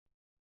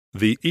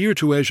The Ear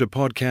to Asia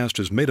podcast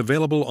is made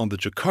available on the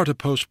Jakarta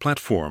Post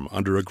platform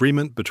under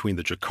agreement between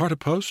the Jakarta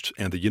Post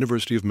and the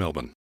University of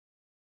Melbourne.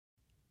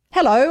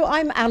 Hello,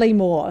 I'm Ali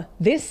Moore.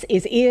 This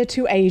is Ear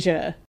to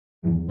Asia.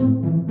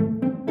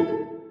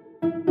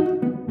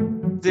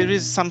 There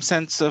is some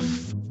sense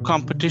of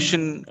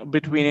competition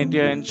between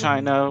India and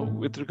China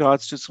with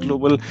regards to its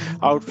global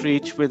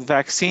outreach with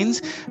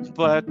vaccines.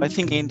 But I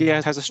think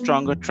India has a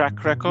stronger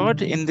track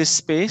record in this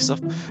space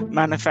of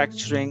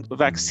manufacturing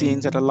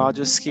vaccines at a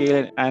larger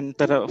scale and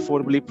that are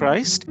affordably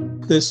priced.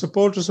 The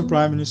supporters of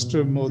Prime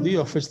Minister Modi,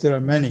 of which there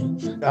are many,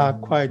 are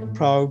quite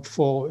proud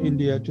for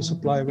India to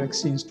supply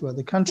vaccines to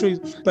other countries.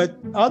 But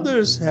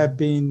others have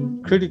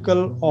been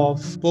critical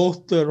of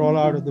both the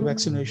rollout of the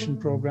vaccination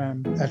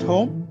program at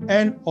home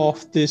and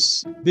of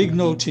this big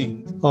noting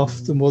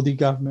of the Modi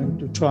government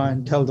to try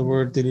and tell the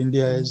world that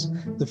India is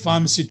the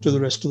pharmacy to the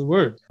rest of the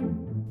world.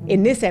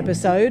 In this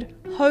episode,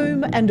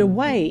 Home and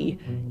Away,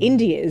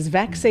 India's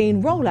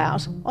vaccine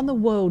rollout on the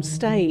world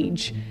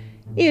stage.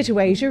 Ear to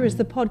Asia is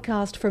the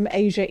podcast from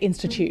Asia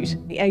Institute,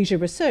 the Asia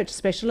Research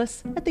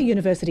Specialist at the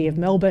University of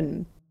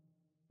Melbourne.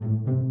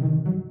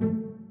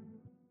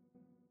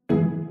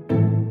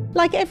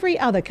 Like every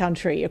other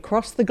country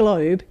across the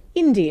globe,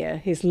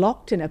 India is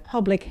locked in a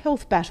public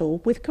health battle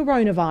with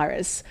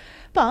coronavirus.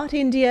 But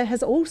India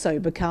has also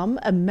become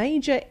a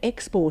major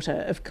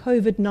exporter of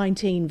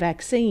COVID-19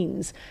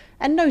 vaccines,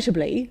 and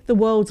notably the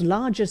world's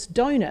largest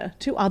donor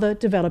to other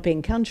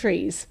developing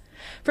countries.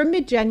 From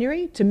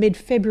mid-January to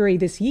mid-February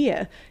this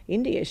year,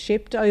 India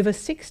shipped over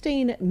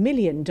 16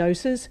 million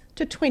doses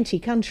to 20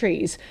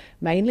 countries,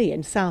 mainly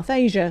in South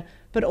Asia,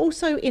 but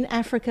also in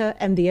Africa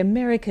and the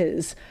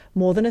Americas.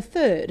 More than a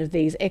third of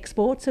these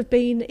exports have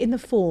been in the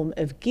form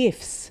of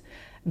gifts.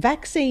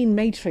 Vaccine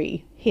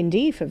Maitri,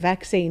 Hindi for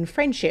vaccine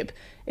friendship,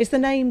 is the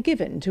name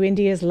given to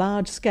India's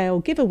large-scale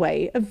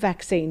giveaway of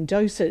vaccine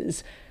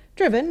doses,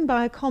 driven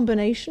by a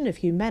combination of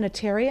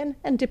humanitarian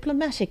and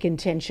diplomatic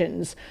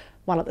intentions,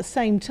 while at the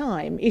same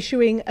time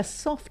issuing a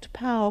soft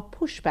power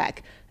pushback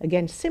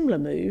against similar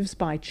moves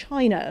by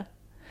China.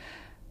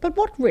 But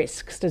what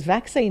risks does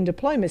vaccine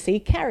diplomacy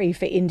carry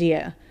for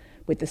India?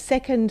 With the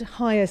second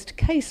highest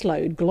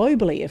caseload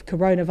globally of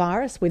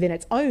coronavirus within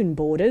its own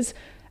borders,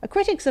 are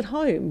critics at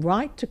home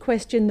right to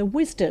question the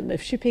wisdom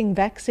of shipping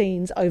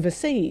vaccines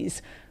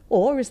overseas?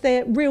 Or is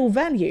there real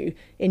value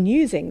in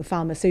using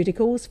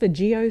pharmaceuticals for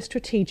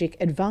geostrategic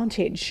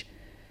advantage?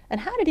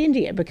 And how did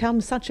India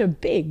become such a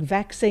big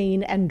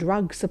vaccine and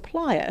drug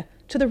supplier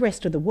to the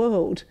rest of the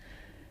world?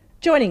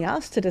 Joining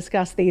us to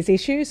discuss these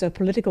issues are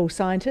political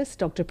scientist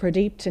Dr.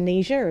 Pradeep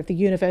Taneja of the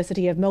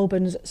University of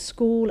Melbourne's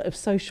School of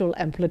Social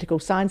and Political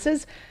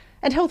Sciences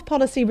and health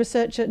policy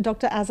researcher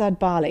Dr. Azad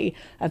Bali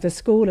of the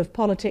School of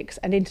Politics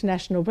and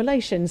International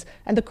Relations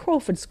and the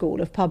Crawford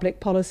School of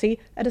Public Policy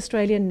at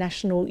Australian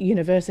National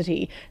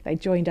University. They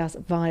joined us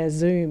via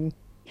Zoom.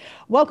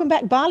 Welcome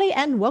back, Bali,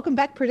 and welcome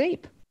back,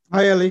 Pradeep.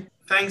 Hi, Ali.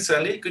 Thanks,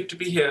 Ali. Good to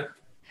be here.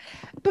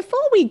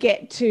 Before we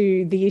get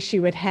to the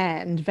issue at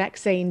hand,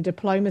 vaccine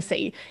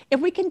diplomacy,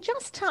 if we can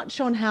just touch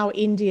on how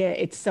India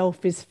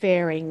itself is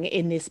faring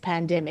in this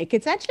pandemic.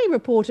 It's actually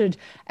reported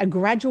a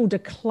gradual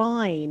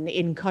decline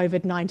in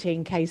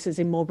COVID-19 cases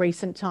in more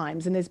recent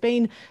times, and there's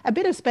been a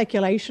bit of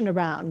speculation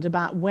around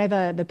about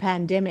whether the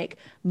pandemic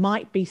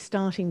might be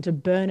starting to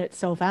burn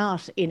itself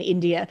out in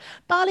India.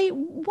 Bali,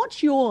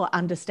 what's your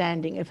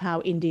understanding of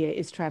how India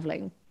is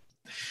travelling?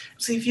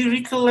 So if you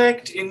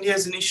recollect,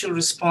 India's initial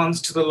response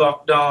to the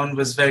lockdown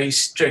was very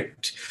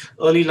strict.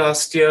 Early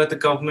last year, the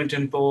government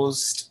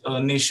imposed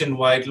a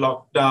nationwide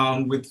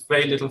lockdown with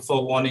very little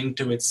forewarning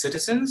to its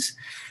citizens.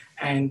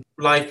 And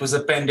life was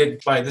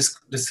upended by this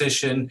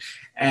decision,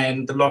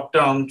 and the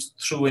lockdown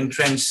threw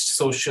entrenched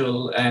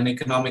social and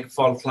economic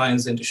fault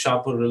lines into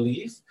sharper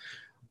relief.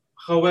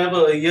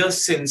 However, a year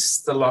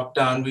since the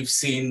lockdown, we've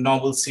seen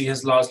normalcy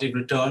has largely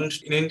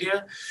returned in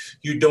India.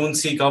 You don't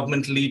see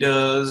government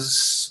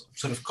leaders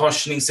sort of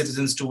cautioning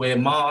citizens to wear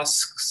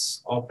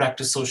masks or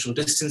practice social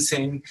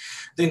distancing.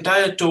 The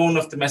entire tone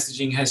of the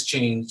messaging has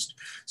changed.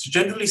 So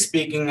generally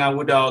speaking, I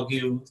would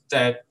argue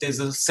that there's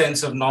a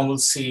sense of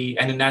normalcy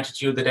and an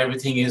attitude that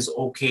everything is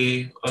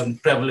okay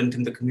and prevalent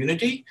in the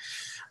community.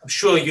 I'm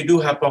sure you do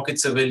have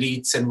pockets of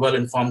elites and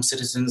well-informed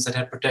citizens that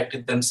have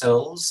protected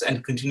themselves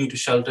and continue to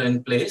shelter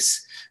in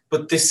place,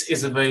 but this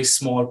is a very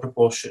small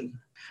proportion.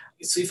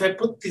 So if I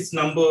put these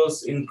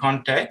numbers in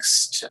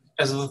context,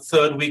 as of the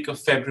third week of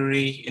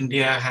February,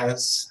 India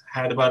has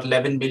had about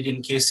 11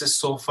 million cases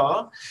so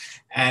far,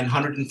 and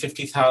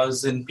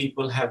 150,000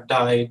 people have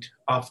died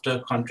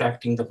after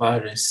contracting the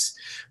virus.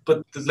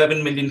 But the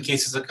 11 million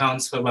cases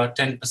accounts for about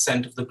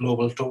 10% of the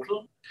global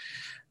total.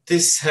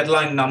 This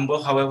headline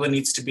number, however,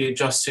 needs to be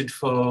adjusted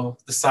for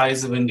the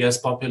size of India's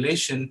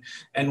population.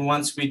 And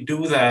once we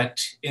do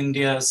that,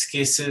 India's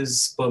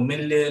cases per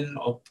million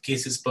or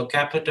cases per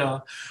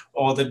capita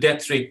or the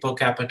death rate per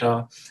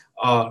capita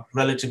are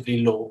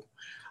relatively low.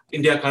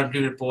 India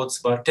currently reports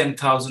about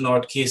 10,000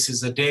 odd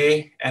cases a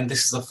day, and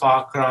this is a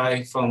far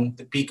cry from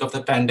the peak of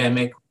the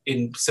pandemic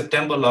in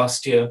September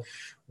last year,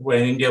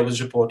 when India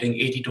was reporting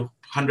 80 to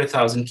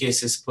 100,000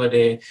 cases per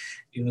day.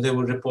 There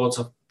were reports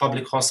of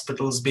public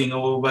hospitals being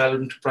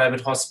overwhelmed,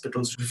 private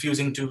hospitals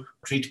refusing to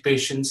treat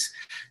patients.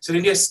 So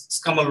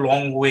India's come a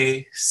long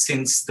way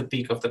since the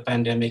peak of the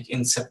pandemic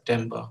in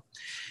September.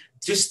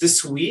 Just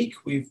this week,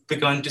 we've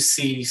begun to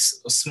see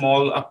a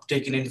small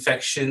uptick in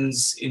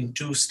infections in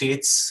 2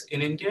 states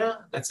in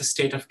India. That's the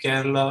state of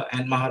Kerala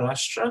and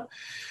Maharashtra.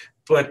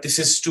 But this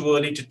is too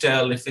early to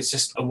tell if it's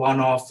just a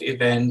one-off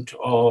event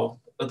or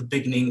the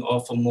beginning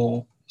of a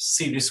more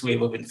serious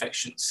wave of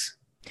infections.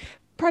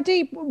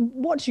 Pradeep,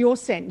 what's your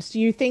sense? Do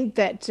you think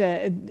that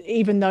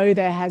even though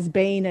there has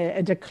been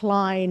a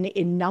decline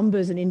in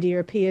numbers and India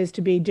appears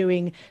to be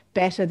doing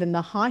better than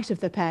the height of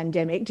the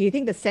pandemic, do you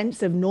think the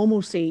sense of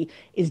normalcy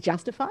is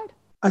justified?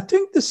 I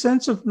think the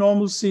sense of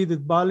normalcy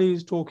that Bali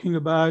is talking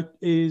about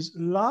is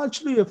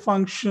largely a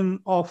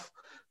function of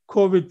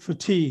COVID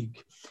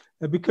fatigue,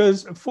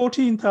 because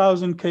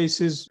 14,000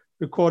 cases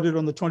recorded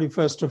on the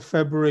 21st of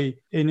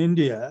February in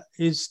India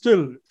is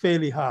still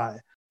fairly high.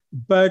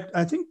 But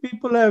I think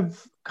people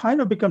have kind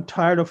of become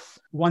tired of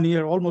 1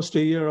 year, almost a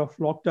year of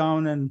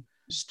lockdown and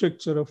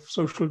strict sort of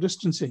social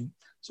distancing.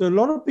 So a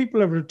lot of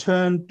people have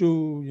returned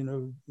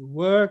to,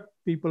 work.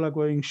 People are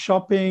going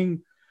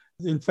shopping.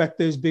 In fact,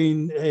 there's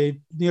been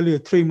nearly a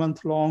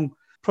 3-month-long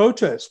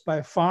protest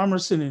by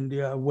farmers in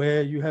India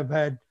where you have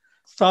had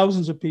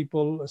thousands of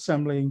people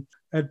assembling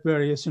at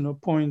various,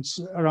 points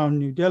around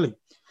New Delhi.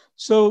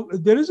 So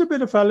there is a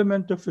bit of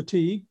element of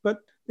fatigue, but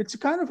it's a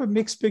kind of a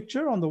mixed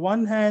picture. On the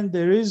one hand,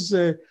 there is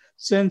a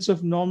sense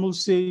of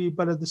normalcy,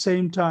 but at the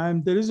same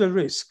time, there is a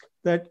risk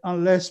that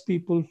unless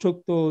people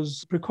took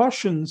those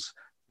precautions,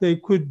 there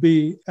could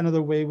be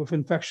another wave of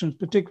infections,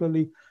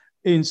 particularly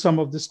in some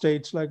of the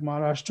states like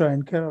Maharashtra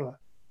and Kerala.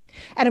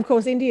 And of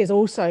course, India has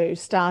also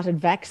started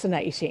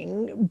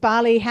vaccinating.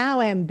 Bali,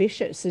 how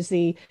ambitious is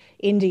the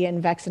Indian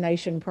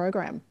vaccination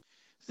program?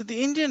 So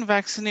the Indian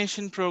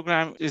vaccination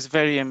program is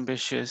very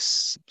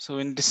ambitious. So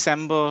in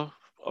December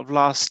of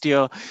last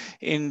year,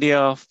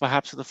 India,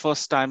 perhaps for the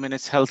first time in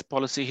its health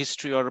policy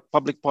history or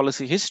public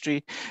policy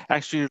history,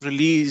 actually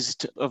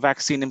released a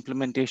vaccine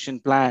implementation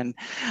plan.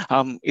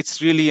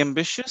 It's really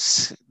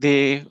ambitious.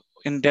 They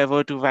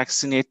endeavor to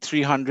vaccinate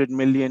 300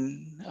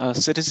 million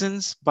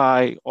citizens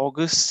by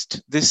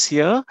August this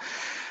year.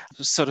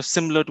 Sort of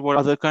similar to what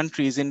other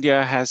countries,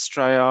 India has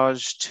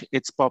triaged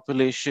its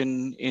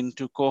population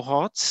into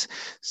cohorts.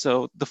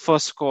 So the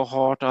first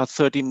cohort are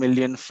 30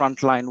 million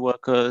frontline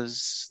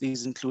workers.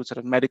 These include sort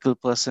of medical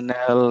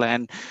personnel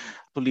and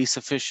police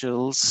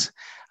officials.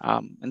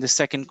 And the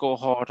second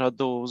cohort are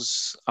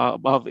those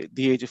above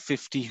the age of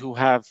 50 who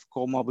have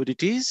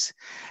comorbidities.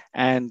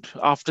 And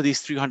after these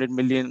 300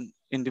 million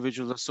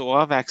individuals or so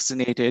are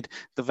vaccinated,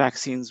 the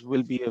vaccines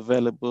will be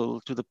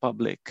available to the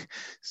public.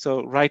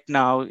 So right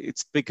now,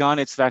 it's begun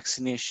its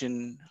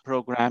vaccination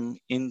program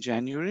in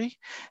January,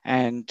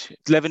 and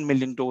 11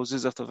 million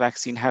doses of the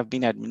vaccine have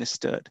been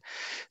administered.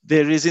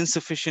 There is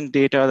insufficient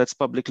data that's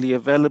publicly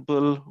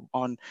available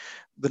on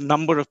the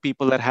number of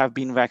people that have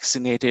been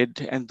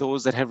vaccinated and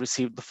those that have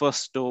received the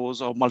first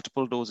dose or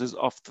multiple doses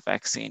of the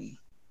vaccine.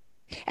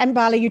 And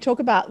Bali, you talk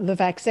about the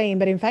vaccine,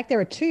 but in fact, there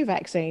are 2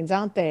 vaccines,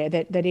 aren't there,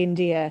 that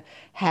India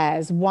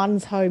has?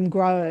 One's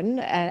homegrown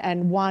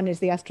and one is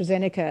the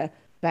AstraZeneca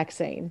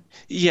vaccine.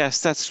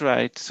 Yes, that's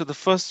right. So the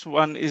first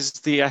one is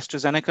the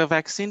AstraZeneca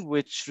vaccine,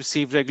 which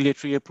received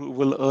regulatory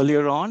approval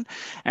earlier on.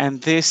 And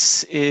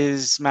this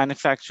is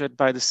manufactured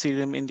by the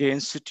Serum India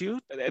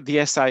Institute, the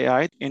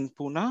SII in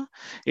Pune.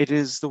 It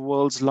is the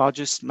world's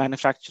largest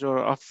manufacturer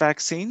of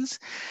vaccines.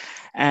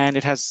 And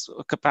it has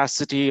a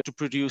capacity to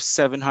produce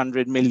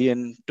 700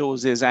 million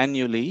doses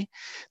annually.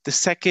 The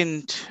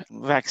second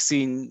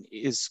vaccine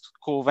is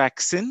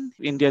Covaxin,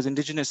 India's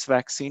indigenous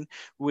vaccine,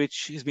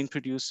 which has been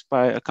produced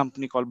by a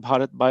company called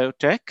Bharat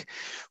Biotech,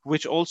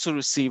 which also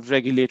received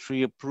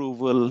regulatory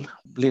approval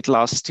late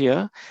last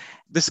year.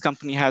 This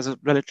company has a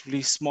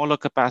relatively smaller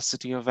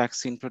capacity of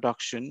vaccine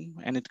production,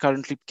 and it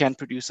currently can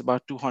produce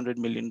about 200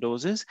 million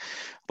doses.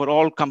 But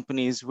all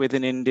companies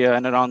within India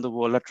and around the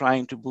world are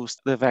trying to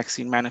boost their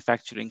vaccine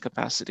manufacturing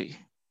capacity.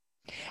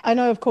 I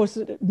know, of course,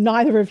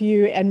 neither of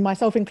you, and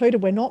myself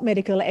included, we're not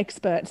medical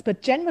experts,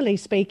 but generally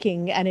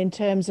speaking, and in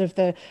terms of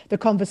the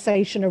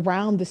conversation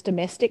around this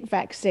domestic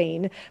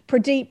vaccine,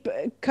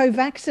 Pradeep,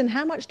 Covaxin,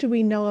 how much do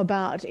we know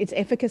about its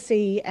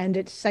efficacy and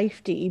its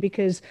safety?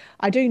 Because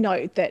I do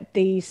note that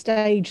the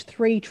stage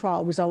 3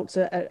 trial results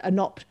are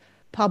not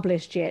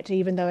published yet,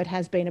 even though it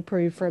has been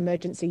approved for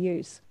emergency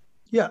use.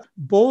 Yeah,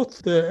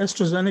 both the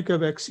AstraZeneca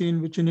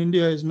vaccine, which in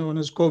India is known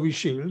as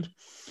Covishield,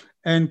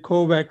 and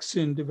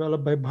Covaxin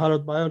developed by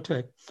Bharat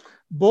Biotech.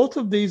 Both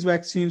of these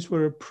vaccines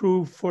were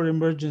approved for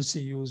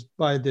emergency use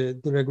by the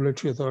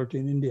regulatory authority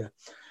in India.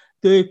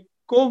 The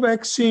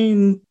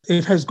Covaxin,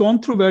 it has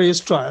gone through various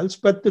trials,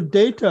 but the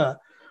data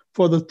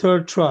for the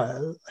 3rd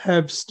trial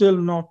have still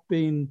not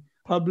been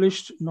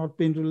published, not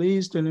been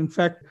released. And in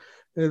fact,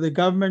 the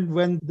government,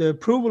 when the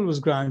approval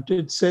was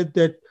granted, said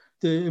that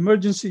the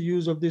emergency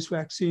use of this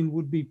vaccine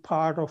would be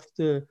part of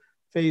the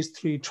phase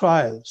 3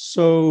 trial.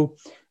 So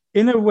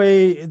in a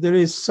way, there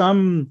is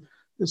some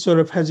sort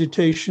of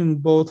hesitation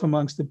both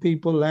amongst the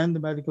people and the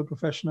medical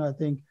profession, I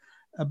think,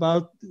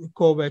 about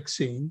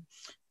Covaxin.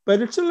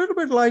 But it's a little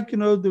bit like,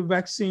 the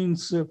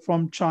vaccines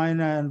from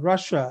China and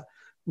Russia,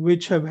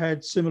 which have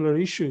had similar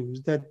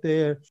issues, that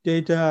their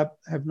data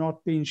have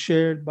not been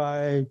shared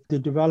by the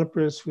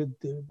developers with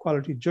the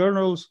quality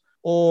journals,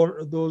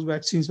 or those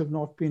vaccines have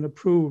not been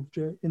approved,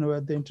 at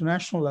the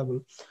international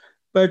level.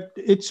 But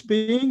it's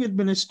being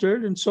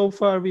administered, and so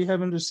far we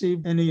haven't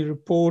received any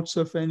reports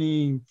of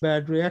any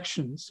bad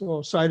reactions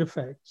or side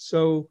effects.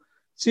 So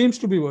it seems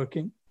to be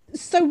working.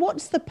 So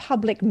what's the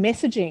public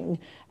messaging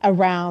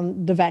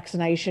around the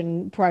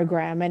vaccination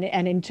program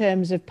and in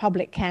terms of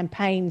public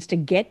campaigns to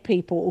get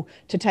people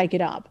to take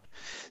it up?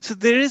 So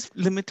there is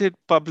limited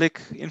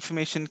public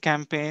information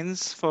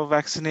campaigns for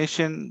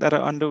vaccination that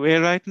are underway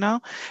right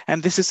now.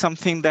 And this is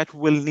something that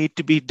will need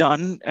to be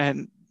done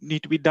and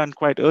need to be done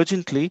quite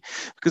urgently,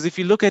 because if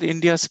you look at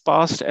India's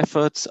past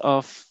efforts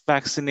of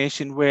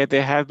vaccination, where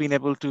they have been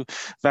able to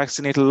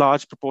vaccinate a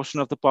large proportion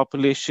of the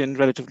population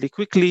relatively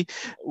quickly,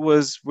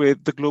 was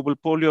with the global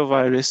polio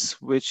virus,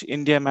 which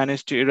India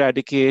managed to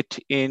eradicate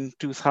in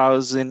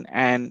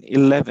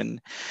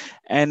 2011.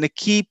 And a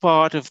key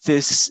part of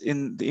this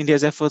in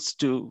India's efforts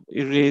to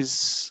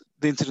erase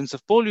the incidence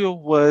of polio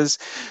was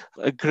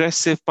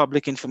aggressive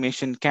public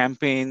information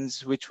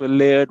campaigns, which were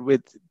layered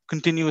with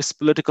continuous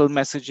political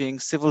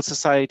messaging, civil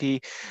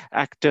society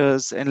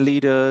actors and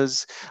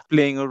leaders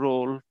playing a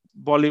role,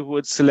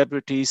 Bollywood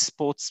celebrities,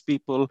 sports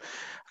people,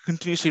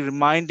 continuously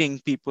reminding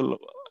people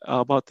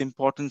about the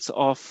importance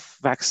of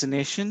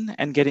vaccination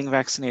and getting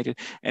vaccinated.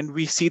 And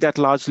we see that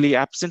largely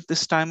absent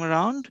this time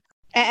around.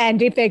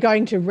 And if they're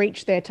going to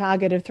reach their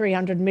target of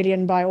 300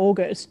 million by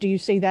August, do you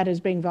see that as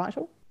being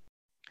vital?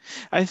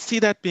 I see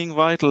that being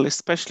vital,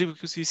 especially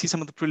because you see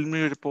some of the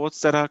preliminary reports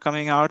that are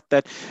coming out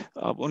that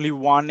only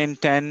 1 in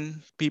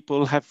 10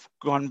 people have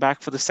gone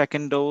back for the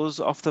second dose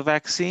of the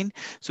vaccine.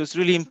 So it's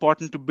really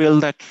important to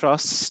build that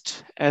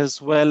trust,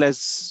 as well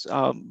as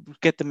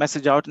get the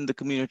message out in the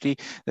community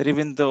that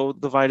even though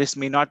the virus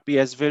may not be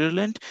as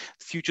virulent,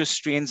 future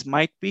strains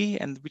might be,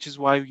 and which is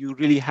why you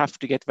really have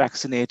to get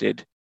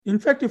vaccinated. In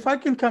fact, if I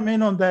can come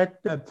in on that,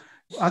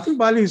 I think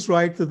Bali is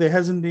right that there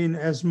hasn't been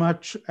as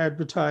much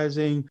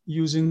advertising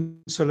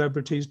using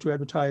celebrities to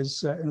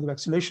advertise in the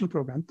vaccination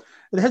program.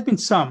 There has been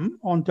some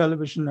on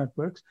television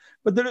networks,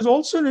 but there is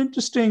also an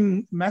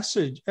interesting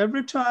message.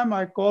 Every time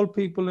I call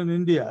people in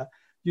India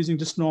using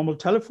just normal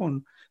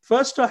telephone,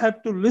 first I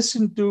have to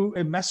listen to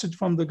a message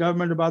from the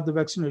government about the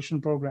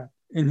vaccination program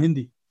in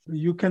Hindi.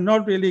 You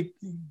cannot really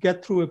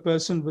get through a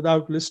person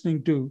without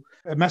listening to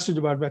a message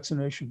about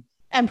vaccination.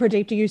 And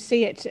Pradeep, do you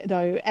see it,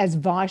 though, as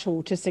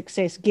vital to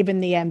success given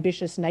the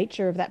ambitious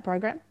nature of that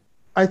program?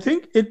 I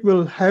think it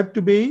will have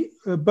to be.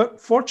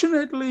 But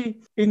fortunately,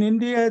 in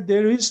India,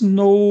 there is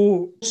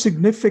no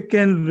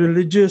significant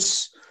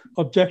religious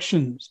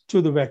objections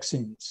to the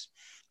vaccines.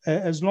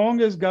 As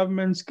long as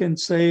governments can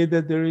say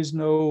that there is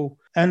no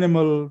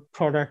animal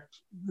product,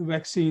 the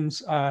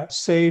vaccines are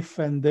safe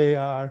and they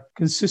are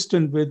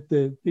consistent with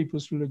the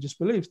people's religious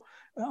beliefs.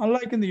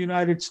 Unlike in the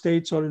United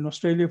States or in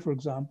Australia, for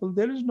example,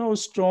 there is no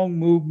strong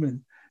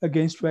movement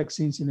against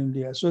vaccines in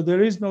India. So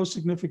there is no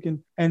significant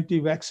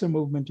anti-vaxxer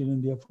movement in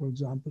India, for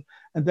example.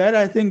 And that,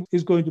 I think,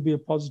 is going to be a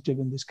positive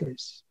in this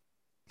case.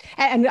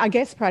 And I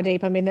guess,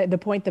 Pradeep, I mean, the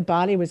point that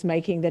Bali was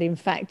making, that in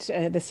fact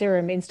the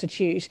Serum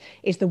Institute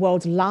is the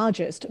world's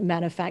largest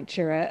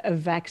manufacturer of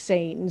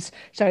vaccines.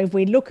 So if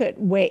we look at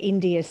where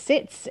India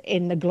sits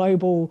in the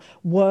global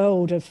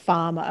world of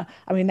pharma,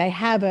 I mean, they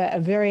have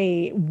a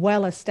very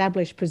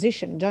well-established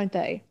position, don't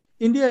they?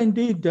 India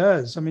indeed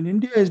does. I mean,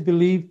 India is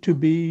believed to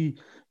be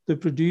the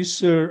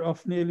producer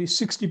of nearly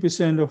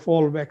 60% of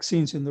all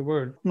vaccines in the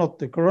world, not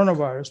the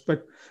coronavirus,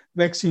 but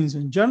vaccines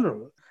in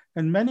general.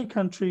 And many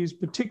countries,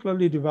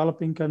 particularly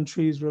developing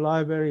countries,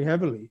 rely very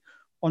heavily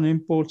on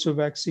imports of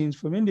vaccines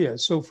from India.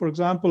 So, for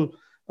example,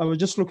 I was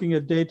just looking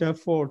at data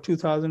for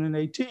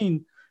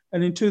 2018,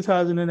 and in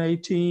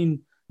 2018,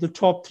 the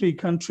top 3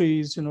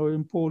 countries,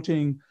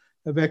 importing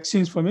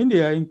vaccines from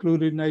India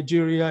included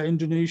Nigeria,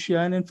 Indonesia,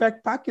 and in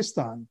fact,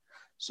 Pakistan.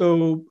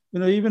 So,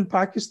 even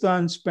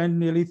Pakistan spent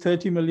nearly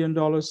 $30 million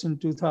in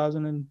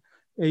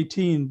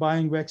 2018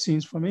 buying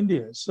vaccines from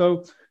India.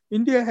 So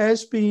India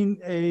has been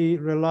a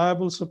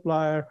reliable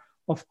supplier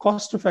of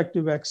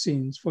cost-effective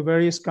vaccines for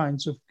various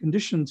kinds of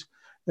conditions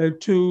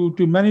to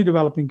many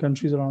developing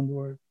countries around the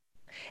world.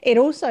 It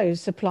also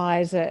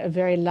supplies a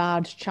very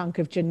large chunk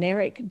of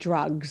generic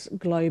drugs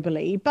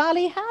globally.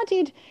 Bali, how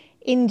did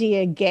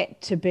India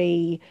get to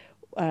be,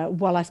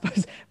 I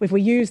suppose, if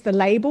we use the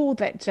label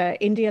that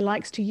India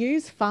likes to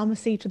use,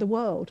 pharmacy to the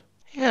world?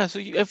 Yeah, so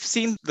I've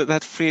seen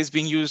that phrase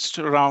being used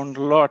around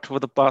a lot over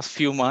the past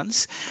few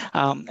months.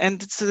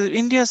 And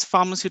India's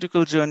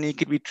pharmaceutical journey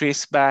could be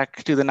traced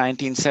back to the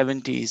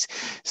 1970s.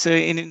 So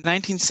in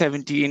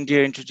 1970,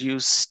 India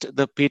introduced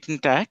the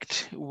Patent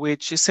Act,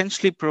 which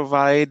essentially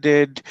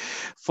provided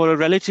for a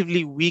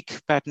relatively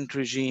weak patent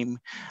regime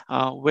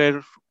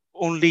where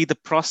only the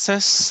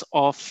process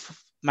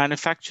of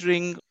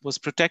manufacturing was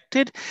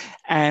protected,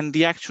 and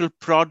the actual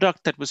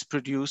product that was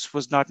produced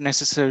was not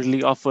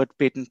necessarily offered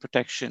patent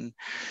protection.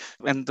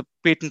 And the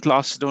patent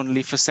lasted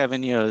only for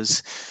 7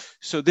 years.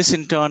 So this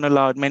in turn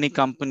allowed many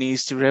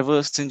companies to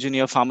reverse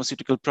engineer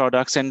pharmaceutical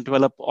products and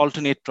develop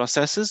alternate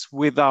processes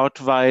without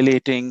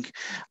violating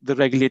the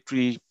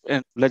regulatory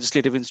and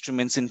legislative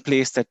instruments in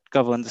place that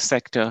govern the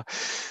sector.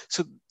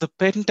 So the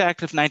Patent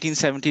Act of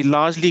 1970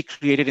 largely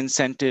created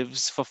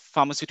incentives for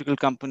pharmaceutical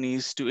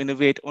companies to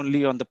innovate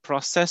only on the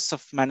process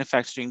of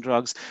manufacturing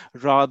drugs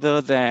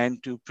rather than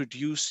to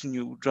produce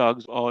new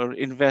drugs or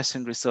invest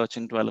in research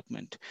and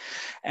development.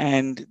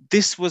 And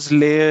this was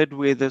layered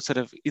with a sort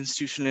of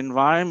institutional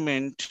environment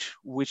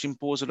which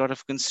imposed a lot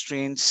of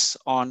constraints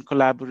on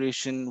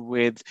collaboration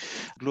with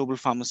global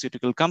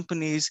pharmaceutical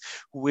companies,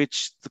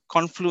 which the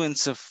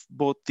confluence of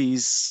both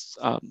these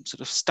sort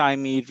of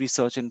stymied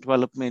research and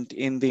development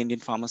in the Indian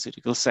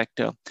pharmaceutical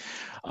sector.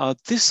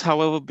 This,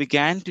 however,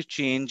 began to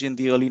change in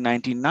the early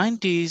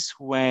 1990s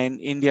when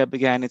India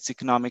began its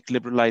economic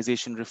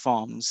liberalization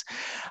reforms.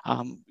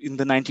 In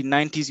the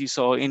 1990s, you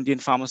saw Indian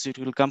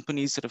pharmaceutical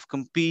companies sort of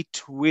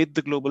compete with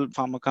the global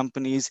pharma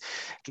companies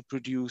to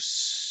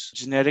produce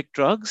generic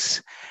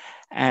drugs.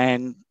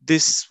 And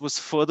this was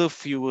further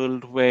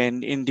fueled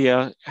when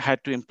India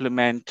had to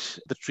implement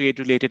the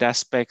trade-related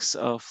aspects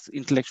of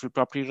intellectual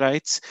property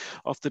rights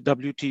of the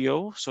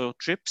WTO, so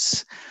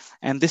TRIPS,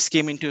 and this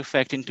came into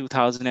effect in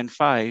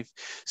 2005.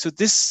 So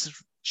this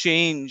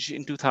change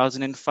in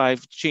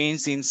 2005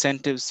 changed the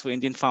incentives for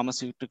Indian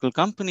pharmaceutical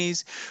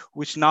companies,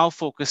 which now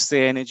focus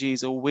their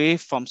energies away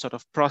from sort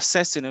of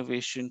process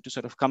innovation to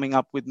sort of coming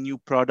up with new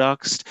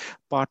products,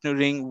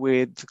 partnering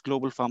with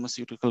global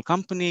pharmaceutical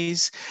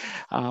companies,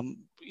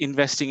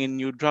 investing in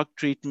new drug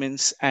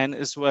treatments, and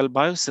as well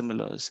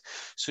biosimilars.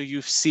 So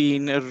you've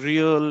seen a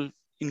real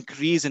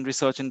increase in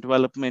research and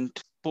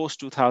development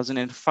post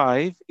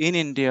 2005 in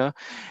India,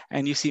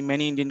 and you see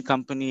many Indian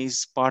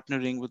companies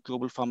partnering with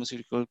global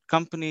pharmaceutical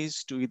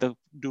companies to either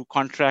do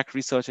contract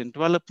research and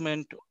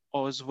development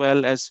or as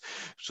well as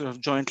sort of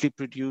jointly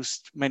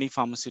produce many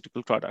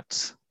pharmaceutical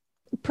products.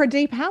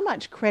 Pradeep, how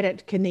much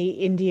credit can the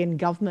Indian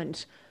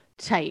government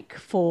take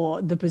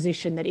for the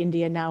position that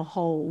India now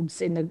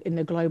holds in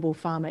the global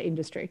pharma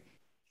industry?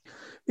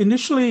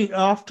 Initially,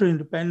 after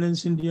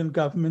independence, Indian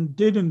government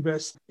did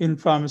invest in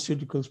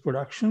pharmaceuticals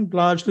production,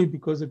 largely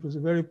because it was a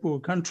very poor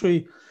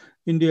country.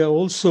 India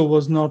also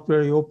was not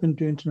very open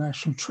to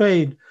international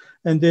trade,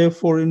 and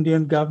therefore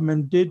Indian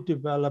government did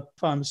develop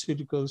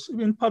pharmaceuticals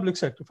in public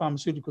sector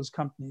pharmaceuticals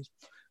companies.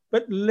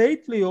 But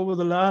lately, over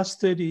the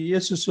last 30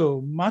 years or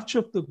so, much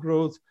of the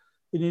growth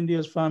in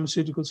India's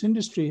pharmaceuticals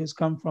industry has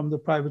come from the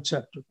private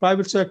sector.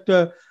 Private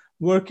sector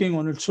working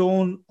on its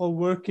own or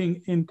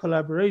working in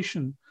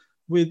collaboration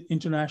with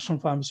international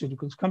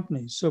pharmaceuticals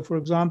companies. So, for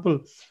example,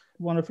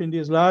 one of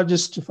India's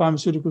largest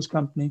pharmaceuticals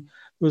company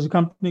was a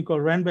company called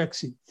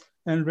Ranbaxy.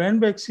 And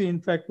Ranbaxy, in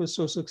fact, was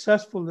so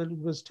successful that it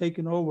was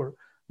taken over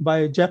by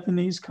a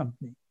Japanese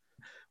company.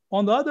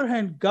 On the other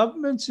hand,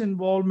 government's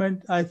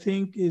involvement, I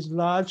think, is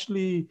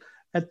largely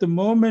at the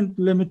moment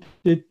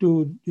limited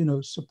to,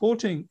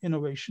 supporting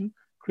innovation,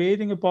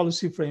 creating a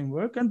policy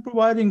framework, and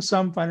providing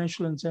some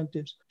financial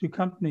incentives to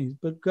companies.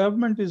 But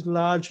government is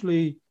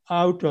largely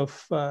out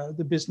of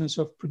the business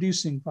of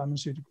producing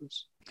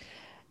pharmaceuticals.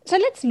 So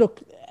let's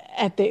look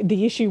at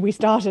the issue we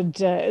started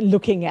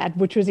looking at,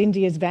 which was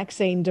India's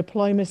vaccine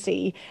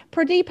diplomacy.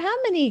 Pradeep, how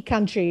many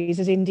countries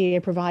is India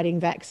providing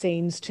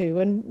vaccines to,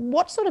 and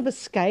what sort of a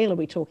scale are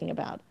we talking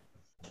about?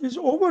 There's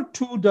over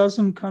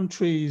 24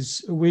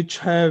 countries which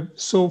have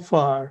so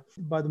far,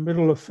 by the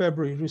middle of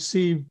February,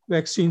 received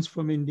vaccines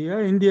from India.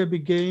 India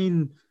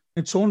began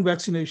its own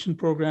vaccination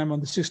program on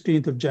the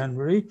 16th of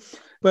January.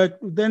 But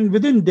then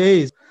within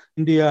days,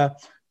 India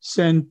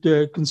sent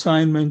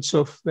consignments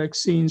of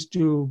vaccines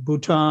to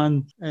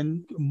Bhutan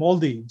and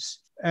Maldives.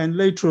 And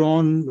later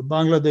on,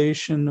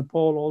 Bangladesh and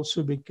Nepal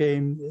also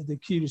became the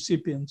key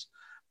recipients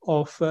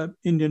of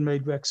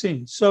Indian-made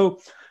vaccines. So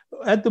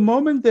at the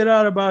moment, there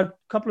are about a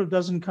couple of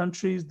dozen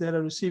countries that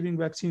are receiving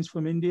vaccines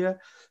from India.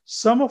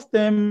 Some of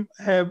them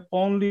have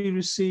only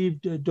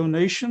received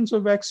donations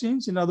of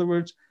vaccines. In other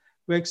words,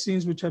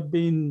 vaccines which have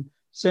been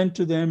sent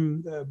to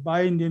them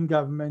by Indian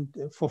government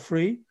for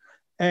free.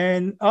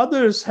 And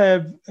others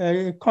have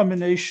a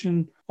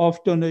combination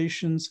of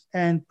donations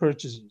and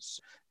purchases.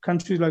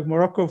 Countries like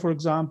Morocco, for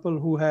example,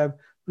 who have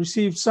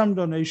received some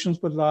donations,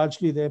 but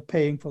largely they're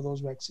paying for those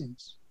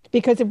vaccines.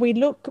 Because if we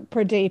look,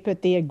 Pradeep,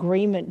 at the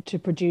agreement to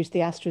produce the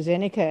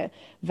AstraZeneca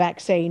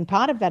vaccine,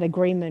 part of that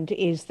agreement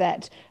is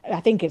that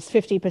I think it's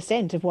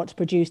 50% of what's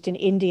produced in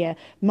India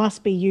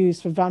must be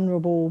used for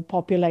vulnerable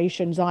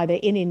populations, either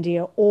in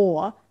India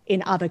or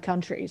in other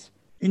countries.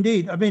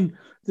 Indeed. I mean,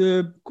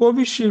 the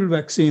Covishield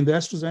vaccine, the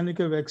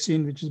AstraZeneca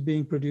vaccine, which is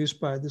being produced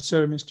by the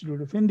Serum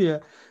Institute of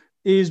India,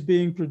 is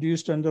being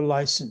produced under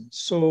license.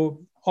 So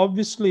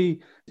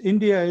obviously,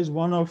 India is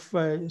one of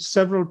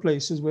several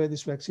places where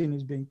this vaccine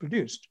is being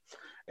produced.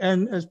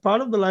 And as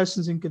part of the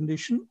licensing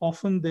condition,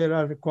 often there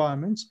are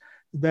requirements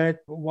that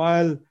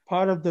while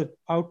part of the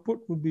output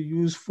would be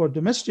used for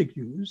domestic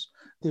use,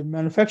 the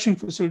manufacturing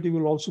facility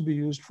will also be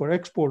used for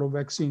export of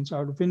vaccines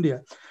out of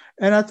India.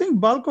 And I think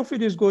bulk of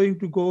it is going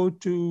to go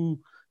to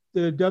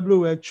the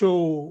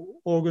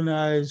WHO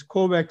organized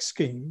COVAX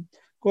scheme.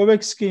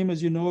 COVAX scheme,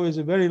 as you know, is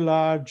a very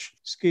large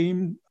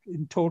scheme.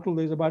 In total,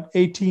 there's about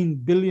 18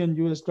 billion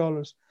US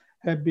dollars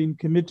have been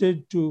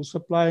committed to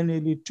supply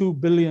nearly 2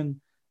 billion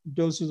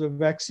doses of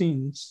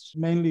vaccines,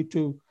 mainly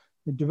to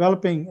the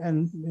developing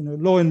and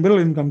low and middle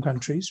income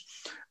countries.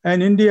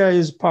 And India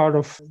is part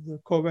of the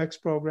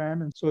COVAX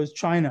program, and so is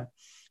China.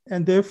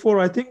 And therefore,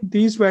 I think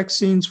these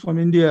vaccines from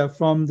India,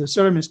 from the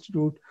Serum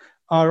Institute,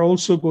 are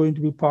also going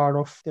to be part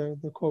of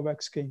the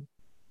COVAX scheme.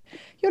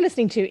 You're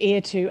listening to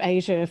Ear to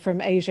Asia from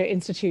Asia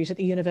Institute at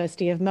the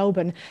University of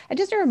Melbourne. And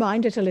just a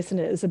reminder to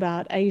listeners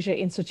about Asia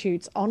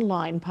Institute's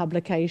online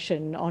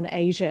publication on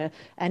Asia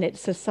and its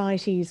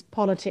societies,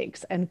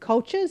 politics and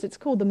cultures. It's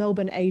called the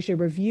Melbourne Asia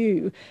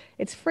Review.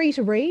 It's free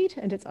to read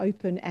and it's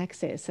open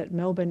access at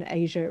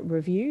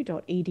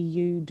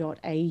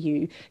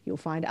melbourneasiareview.edu.au. You'll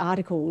find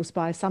articles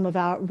by some of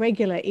our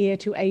regular Ear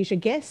to Asia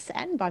guests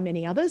and by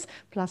many others.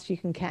 Plus, you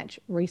can catch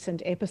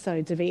recent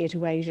episodes of Ear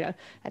to Asia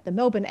at the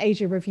Melbourne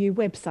Asia Review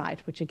website,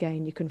 which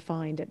again you can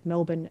find at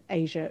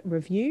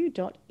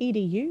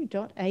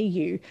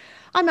melbourneasiareview.edu.au.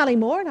 I'm Ali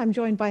Moore and I'm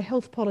joined by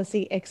health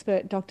policy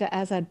expert Dr.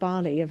 Azad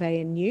Bali of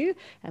ANU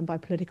and by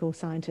political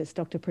scientist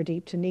Dr.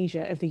 Pradeep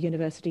Taneja of the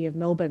University of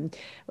Melbourne.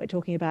 We're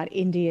talking about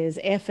India's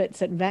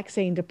efforts at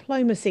vaccine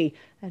diplomacy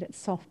and its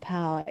soft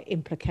power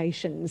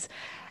implications.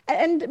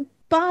 And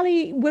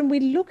Bali, when we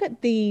look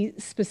at the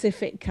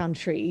specific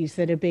countries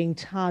that are being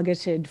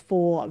targeted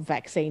for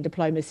vaccine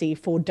diplomacy,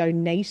 for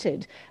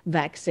donated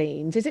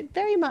vaccines, is it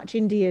very much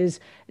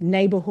India's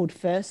neighbourhood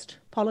first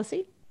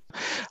policy?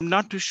 I'm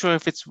not too sure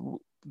if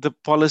the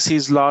policy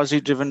is largely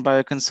driven by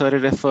a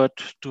concerted effort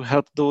to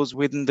help those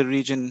within the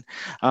region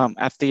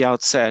at the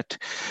outset.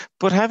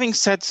 But having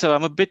said so,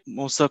 I'm a bit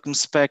more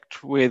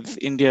circumspect with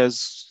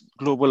India's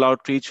global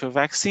outreach for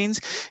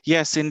vaccines.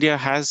 Yes, India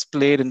has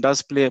played and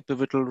does play a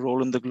pivotal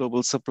role in the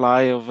global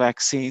supply of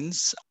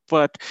vaccines.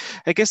 But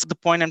I guess the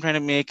point I'm trying to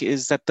make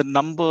is that the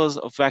numbers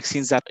of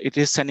vaccines that it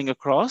is sending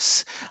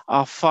across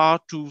are far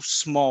too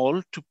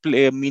small to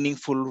play a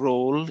meaningful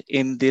role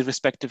in their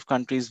respective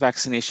countries'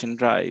 vaccination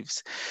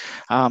drives.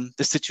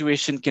 The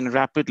situation can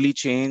rapidly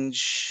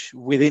change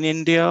within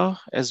India,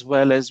 as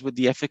well as with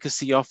the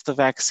efficacy of the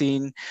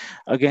vaccine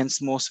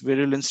against most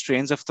virulent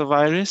strains of the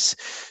virus.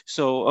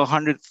 So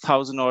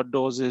 100,000 odd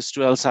doses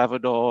to El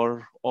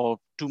Salvador or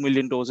 2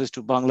 million doses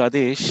to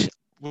Bangladesh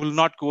will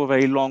not go a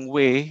very long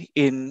way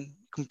in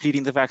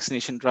completing the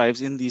vaccination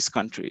drives in these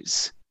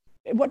countries.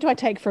 What do I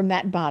take from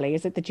that, Bali?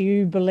 Is it that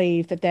you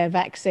believe that their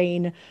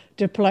vaccine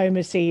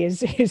diplomacy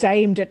is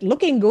aimed at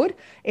looking good,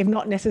 if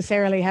not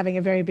necessarily having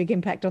a very big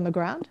impact on the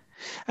ground?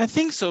 I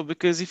think so,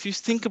 because if you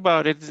think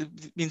about it, there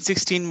have been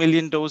 16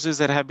 million doses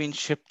that have been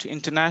shipped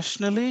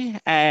internationally.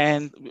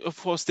 And of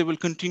course, they will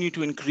continue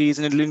to increase,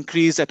 and it'll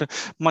increase at a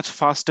much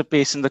faster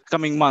pace in the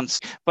coming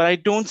months. But I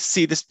don't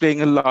see this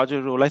playing a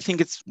larger role. I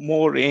think it's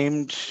more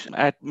aimed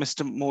at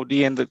Mr.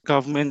 Modi and the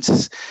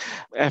government's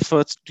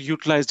efforts to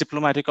utilize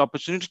diplomatic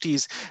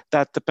opportunities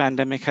that the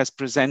pandemic has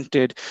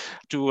presented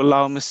to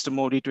allow Mr.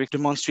 Modi to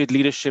demonstrate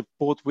leadership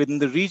both within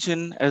the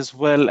region as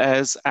well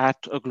as at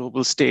a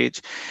global stage.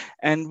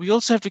 And we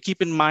also have to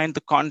keep in mind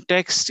the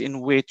context in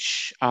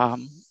which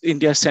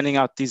India is sending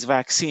out these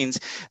vaccines.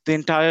 The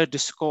entire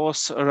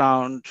discourse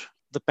around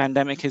the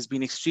pandemic has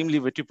been extremely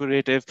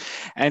vituperative,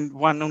 and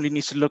one only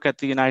needs to look at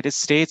the United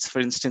States, for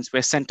instance,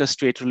 where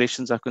center-state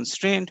relations are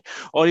constrained,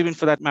 or even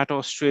for that matter,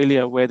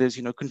 Australia, where there's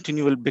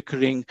continual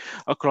bickering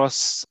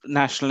across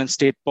national and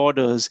state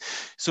borders.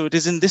 So it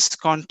is in this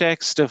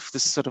context of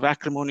this sort of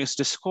acrimonious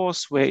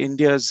discourse where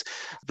India's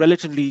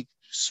relatively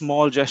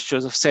small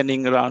gestures of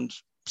sending around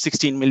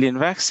 16 million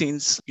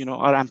vaccines,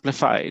 are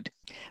amplified.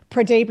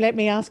 Pradeep, let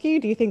me ask you,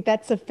 do you think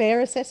that's a fair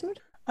assessment?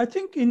 I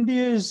think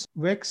India's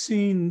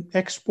vaccine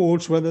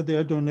exports, whether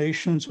they're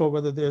donations or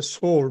whether they're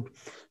sold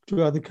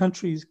to other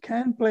countries,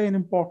 can play an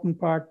important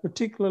part,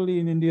 particularly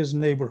in India's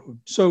neighborhood.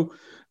 So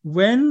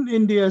when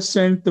India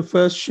sent the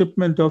first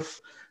shipment of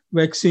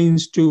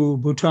vaccines to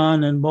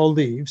Bhutan and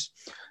Maldives,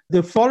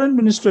 the foreign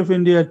minister of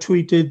India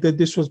tweeted that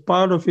this was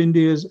part of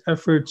India's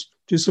efforts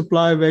to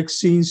supply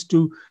vaccines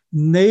to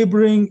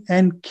neighboring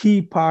and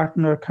key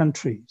partner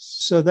countries.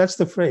 So that's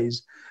the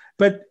phrase.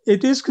 But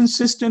it is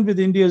consistent with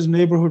India's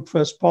neighborhood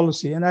first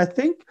policy. And I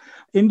think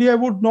India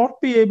would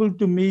not be able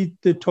to meet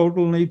the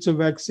total needs of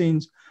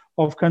vaccines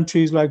of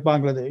countries like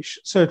Bangladesh.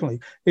 Certainly,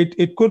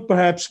 it could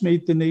perhaps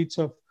meet the needs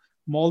of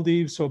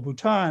Maldives or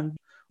Bhutan,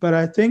 but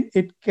I think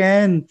it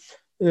can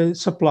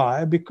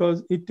supply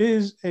because it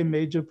is a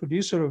major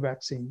producer of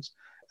vaccines.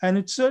 And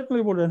it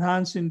certainly would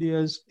enhance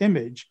India's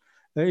image,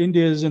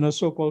 India's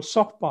so-called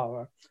soft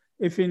power,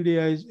 if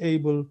India is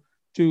able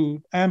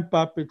to amp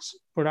up its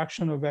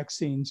production of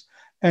vaccines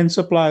and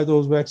supply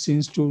those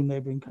vaccines to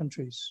neighboring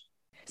countries.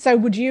 So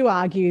would you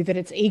argue that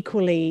it's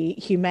equally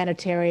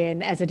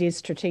humanitarian as it is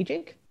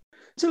strategic?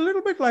 It's a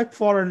little bit like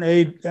foreign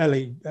aid,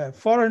 Ellie.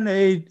 Foreign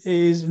aid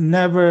is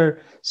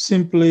never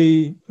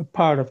simply a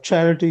part of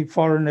charity.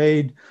 Foreign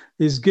aid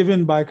is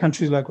given by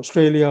countries like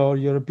Australia or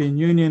European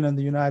Union and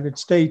the United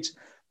States,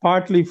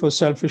 partly for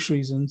selfish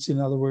reasons, in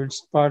other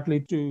words, partly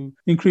to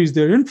increase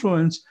their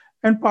influence,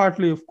 and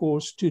partly, of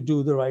course, to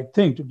do the right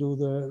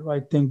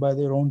thing by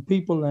their own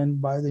people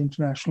and by the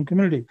international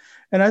community.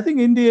 And I think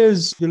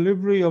India's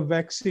delivery of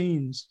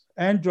vaccines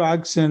and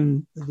drugs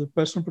and the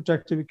personal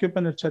protective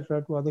equipment, et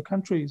cetera, to other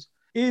countries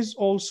is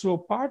also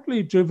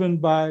partly driven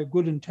by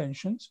good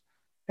intentions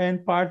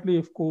and partly,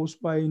 of course,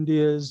 by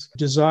India's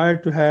desire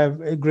to have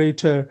a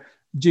greater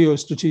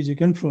geostrategic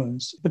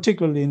influence,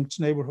 particularly in its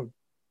neighborhood.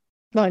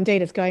 Well,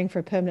 indeed, it's going for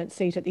a permanent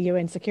seat at the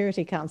UN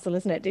Security Council,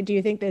 isn't it? Do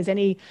you think there's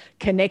any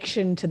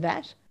connection to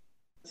that?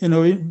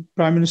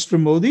 Prime Minister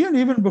Modi, and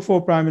even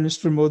before Prime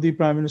Minister Modi,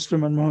 Prime Minister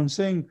Manmohan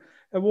Singh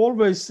have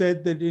always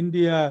said that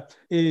India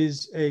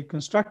is a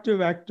constructive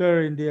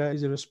actor, India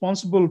is a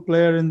responsible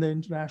player in the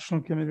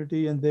international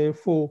community, and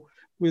therefore,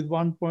 with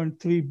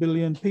 1.3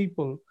 billion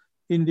people,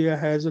 India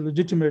has a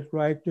legitimate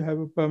right to have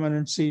a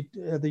permanent seat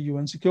at the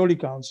UN Security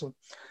Council.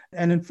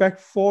 And in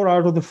fact, 4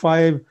 out of the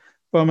 5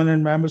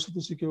 permanent members of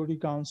the Security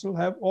Council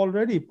have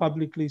already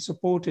publicly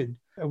supported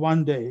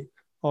one day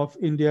of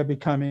India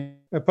becoming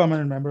a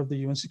permanent member of the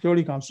UN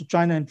Security Council.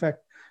 China, in fact,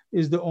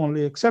 is the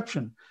only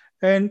exception.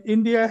 And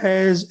India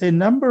has a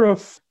number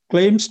of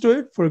claims to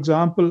it. For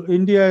example,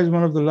 India is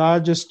one of the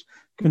largest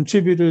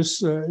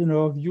contributors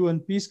of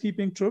UN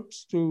peacekeeping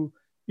troops to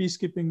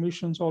peacekeeping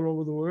missions all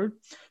over the world.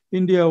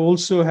 India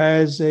also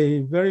has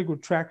a very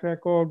good track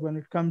record when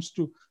it comes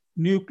to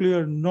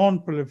nuclear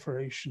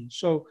non-proliferation.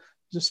 So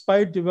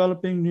despite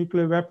developing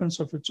nuclear weapons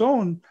of its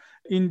own,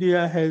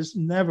 India has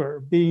never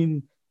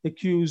been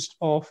accused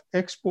of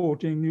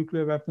exporting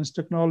nuclear weapons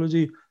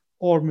technology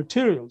or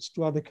materials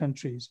to other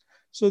countries.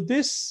 So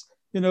this,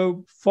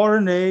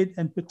 foreign aid,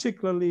 and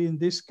particularly in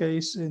this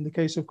case, in the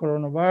case of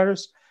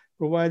coronavirus,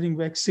 providing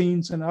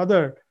vaccines and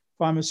other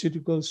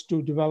pharmaceuticals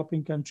to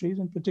developing countries,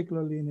 and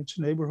particularly in its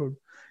neighborhood,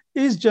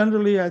 is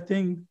generally, I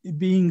think,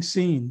 being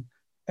seen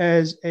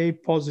as a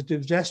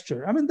positive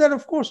gesture. I mean, that,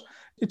 of course,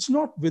 it's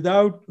not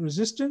without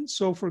resistance.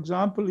 So, for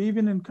example,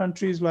 even in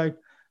countries like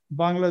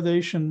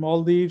Bangladesh and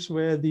Maldives,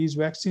 where these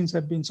vaccines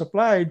have been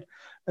supplied,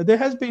 there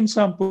has been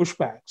some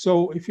pushback.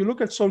 So if you look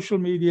at social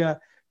media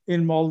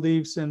in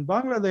Maldives and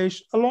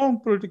Bangladesh,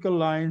 along political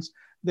lines,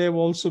 there have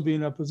also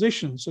been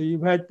opposition. So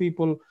you've had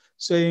people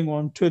saying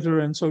on Twitter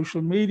and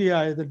social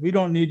media that we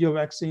don't need your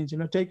vaccines,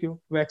 take your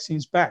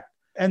vaccines back.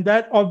 And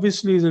that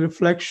obviously is a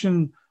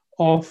reflection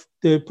of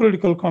the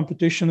political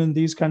competition in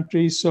these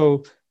countries.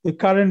 So the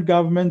current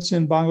governments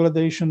in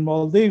Bangladesh and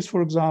Maldives,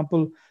 for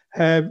example,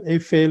 have a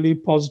fairly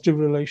positive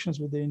relations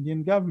with the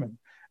Indian government.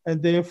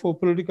 And therefore,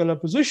 political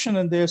opposition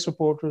and their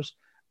supporters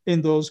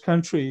in those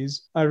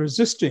countries are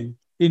resisting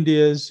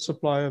India's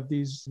supply of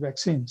these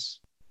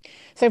vaccines.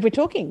 So if we're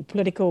talking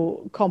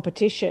political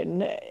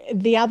competition,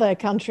 the other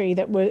country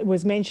that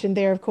was mentioned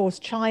there, of course,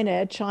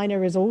 China.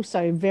 China is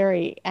also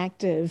very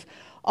active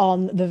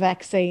on the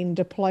vaccine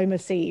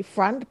diplomacy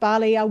front.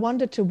 Bali, I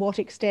wonder to what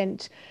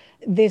extent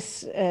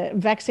this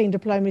vaccine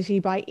diplomacy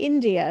by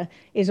India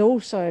is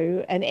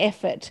also an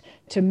effort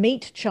to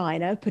meet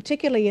China,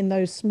 particularly in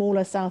those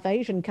smaller South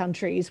Asian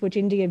countries, which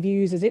India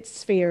views as its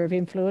sphere of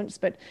influence,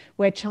 but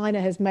where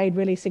China has made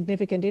really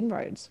significant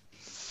inroads.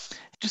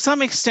 To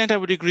some extent, I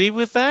would agree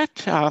with that.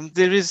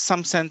 There is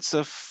some sense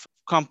of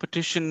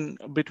competition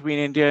between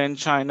India and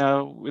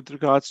China with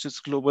regards to its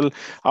global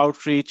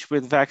outreach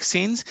with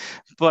vaccines.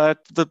 But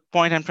the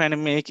point I'm trying to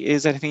make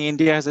is that I think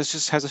India has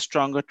a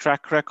stronger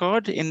track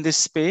record in this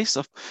space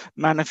of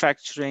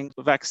manufacturing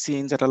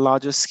vaccines at a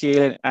larger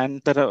scale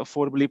and that are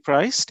affordably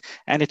priced.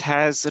 And it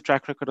has a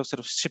track record of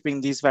sort of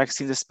shipping these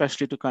vaccines,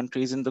 especially to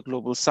countries in the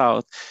global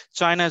south.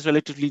 China is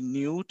relatively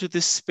new to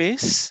this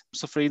space.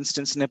 So for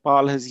instance,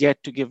 Nepal has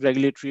yet to give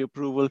regulatory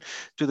approval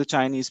to the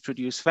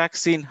Chinese-produced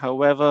vaccine.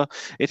 However,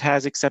 it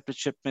has accepted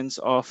shipments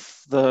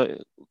of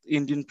the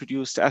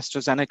Indian-produced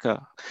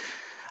AstraZeneca.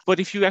 But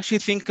if you actually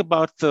think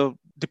about the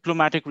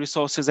diplomatic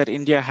resources that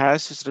India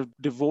has to sort of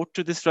devote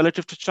to this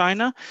relative to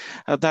China,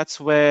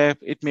 that's where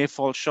it may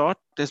fall short.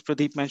 As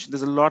Pradeep mentioned,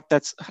 there's a lot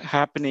that's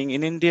happening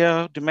in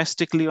India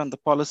domestically on the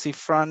policy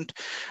front.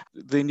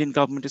 The Indian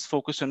government is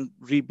focused on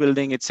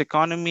rebuilding its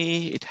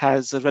economy. It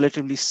has a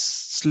relatively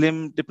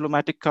slim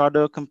diplomatic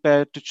cadre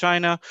compared to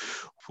China,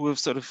 who have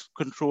sort of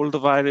controlled the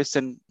virus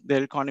and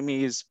their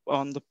economy is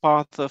on the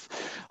path of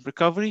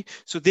recovery.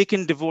 So they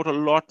can devote a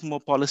lot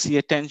more policy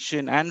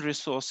attention and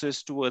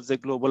resources towards their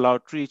global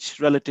outreach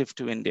relative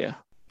to India.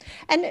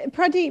 And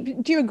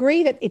Pradeep, do you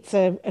agree that it's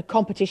a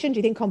competition? Do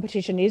you think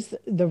competition is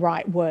the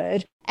right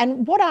word?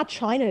 And what are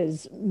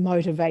China's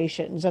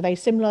motivations? Are they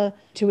similar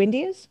to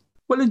India's?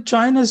 Well, in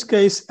China's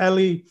case,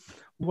 Ali,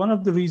 one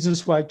of the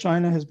reasons why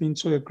China has been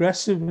so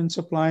aggressive in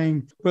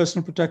supplying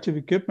personal protective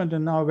equipment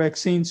and now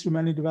vaccines to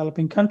many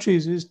developing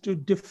countries is to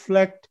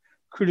deflect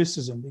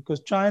criticism, because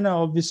China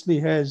obviously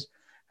has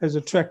has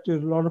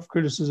attracted a lot of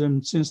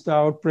criticism since the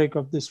outbreak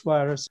of this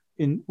virus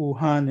in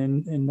Wuhan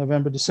in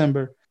November,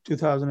 December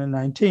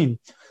 2019.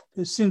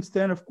 Since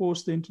then, of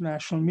course, the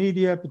international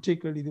media,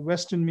 particularly the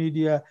Western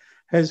media,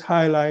 has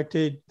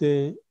highlighted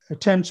the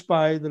attempts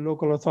by the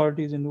local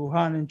authorities in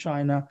Wuhan in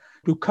China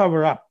to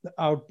cover up the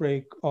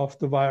outbreak of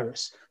the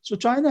virus. So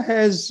China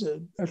has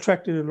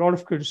attracted a lot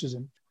of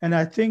criticism. And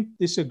I think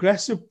this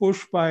aggressive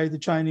push by the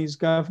Chinese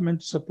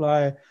government to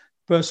supply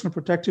personal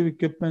protective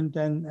equipment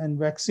and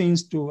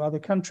vaccines to other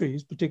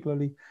countries,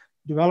 particularly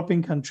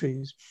developing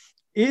countries,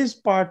 is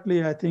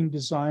partly, I think,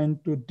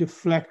 designed to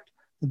deflect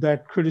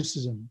that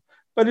criticism.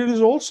 But it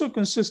is also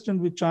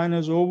consistent with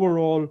China's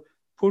overall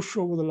push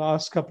over the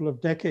last couple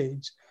of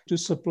decades to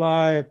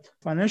supply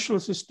financial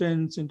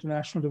assistance,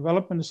 international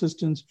development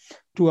assistance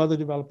to other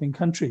developing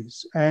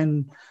countries.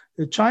 And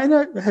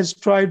China has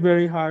tried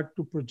very hard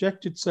to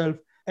project itself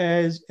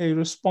as a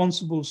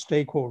responsible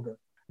stakeholder.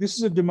 This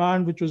is a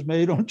demand which was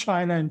made on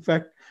China, in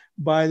fact,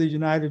 by the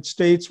United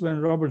States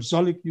when Robert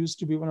Zoellick used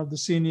to be one of the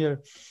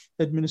senior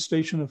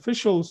administration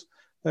officials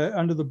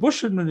under the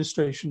Bush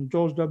administration,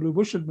 George W.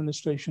 Bush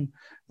administration.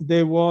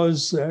 There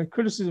was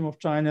criticism of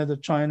China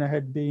that China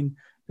had been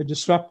a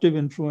disruptive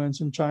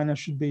influence and China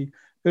should be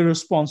a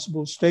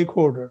responsible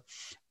stakeholder.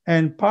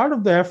 And part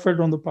of the effort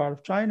on the part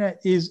of China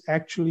is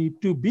actually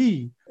to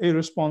be a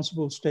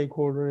responsible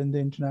stakeholder in the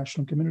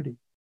international community.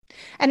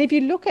 And if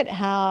you look at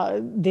how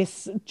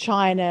this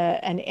China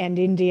and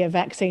India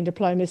vaccine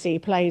diplomacy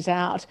plays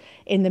out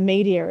in the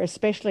media,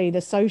 especially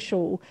the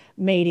social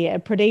media,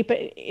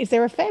 Pradeep, is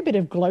there a fair bit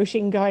of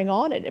gloating going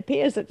on? It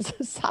appears that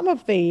some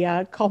of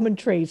the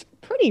commentary is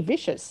pretty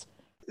vicious.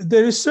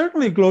 There is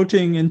certainly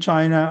gloating in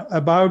China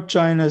about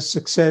China's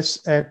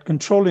success at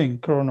controlling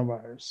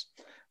coronavirus.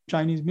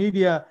 Chinese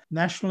media,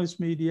 nationalist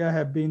media,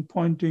 have been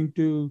pointing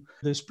to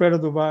the spread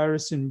of the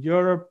virus in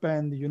Europe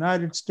and the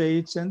United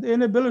States and the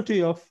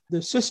inability of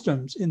the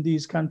systems in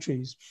these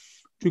countries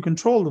to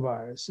control the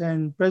virus.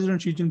 And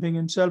President Xi Jinping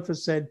himself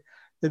has said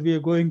that we are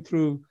going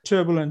through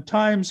turbulent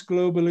times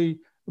globally,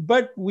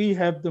 but we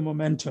have the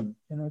momentum.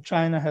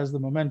 China has the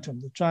momentum.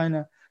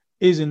 China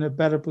is in a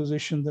better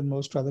position than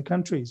most other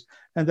countries.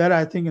 And that,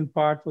 I think, in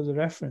part was a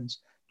reference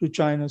to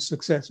China's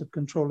success at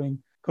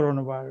controlling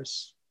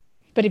coronavirus.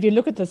 But if you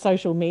look at the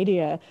social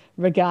media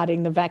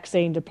regarding the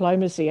vaccine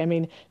diplomacy, I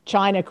mean,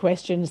 China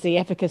questions the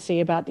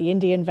efficacy about the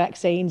Indian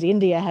vaccines.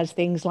 India has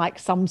things like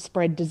some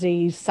spread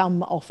disease,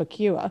 some offer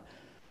cure.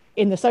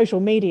 In the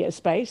social media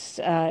space,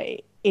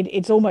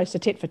 it's almost a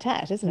tit for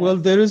tat, isn't it? Well,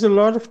 there is a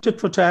lot of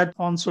tit for tat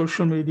on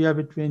social media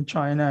between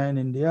China and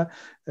India.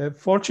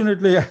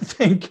 Fortunately, I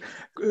think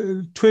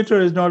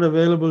Twitter is not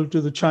available to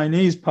the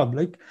Chinese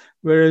public,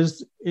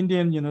 whereas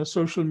Indian,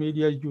 social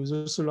media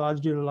users are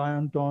largely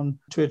reliant on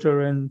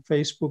Twitter and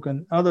Facebook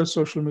and other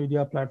social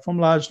media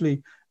platforms,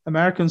 largely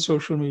American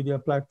social media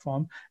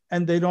platform,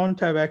 and they don't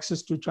have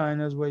access to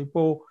China's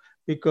Weibo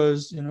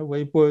because,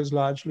 Weibo is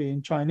largely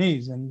in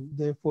Chinese, and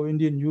therefore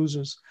Indian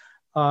users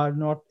are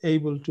not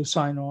able to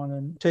sign on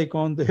and take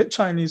on their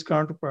Chinese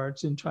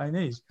counterparts in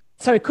Chinese.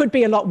 So it could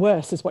be a lot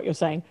worse, is what you're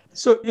saying.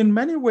 So in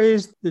many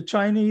ways, the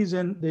Chinese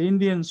and the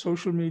Indian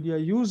social media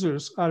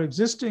users are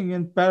existing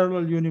in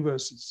parallel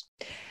universes.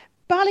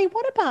 Bali,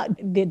 what about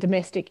the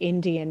domestic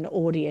Indian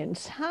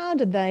audience? How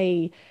do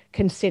they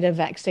consider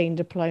vaccine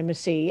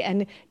diplomacy?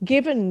 And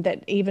given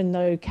that even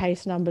though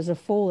case numbers have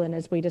fallen,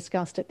 as we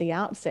discussed at the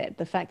outset,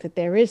 the fact that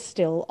there is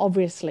still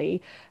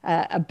obviously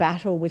a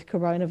battle with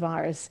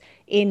coronavirus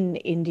in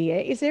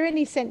India, is there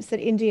any sense that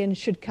Indians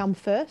should come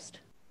first?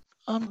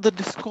 The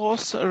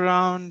discourse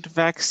around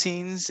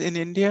vaccines in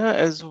India,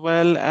 as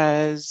well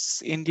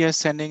as India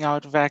sending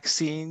out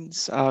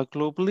vaccines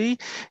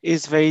globally,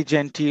 is very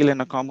genteel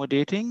and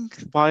accommodating.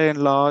 By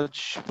and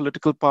large,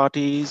 political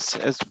parties,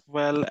 as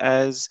well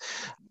as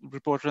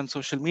reported on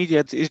social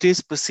media, it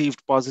is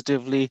perceived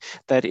positively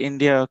that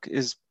India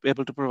is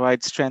able to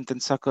provide strength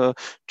and succor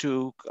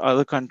to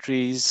other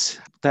countries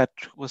that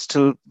were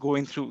still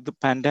going through the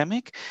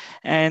pandemic.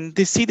 And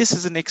they see this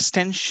as an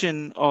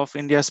extension of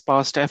India's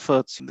past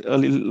efforts. In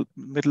the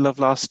middle of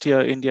last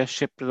year, India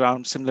shipped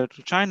around, similar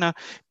to China,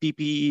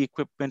 PPE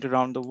equipment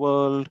around the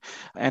world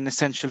and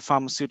essential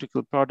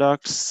pharmaceutical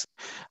products.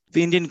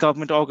 The Indian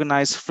government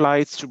organized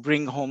flights to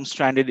bring home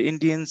stranded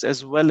Indians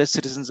as well as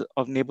citizens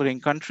of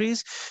neighboring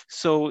countries.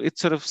 So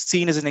it's sort of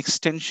seen as an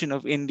extension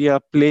of India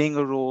playing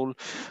a role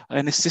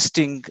in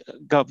assisting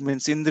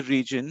governments in the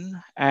region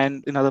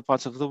and in other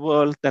parts of the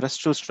world that are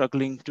still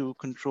struggling to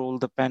control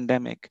the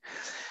pandemic.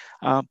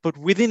 But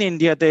within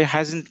India, there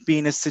hasn't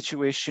been a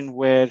situation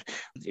where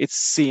it's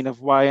seen of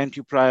why aren't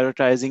you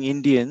prioritizing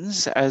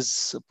Indians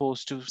as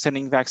opposed to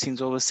sending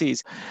vaccines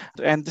overseas.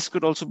 And this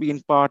could also be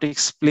in part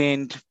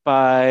explained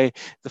by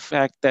the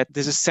fact that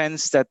there's a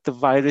sense that the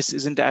virus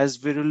isn't as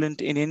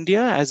virulent in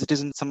India as it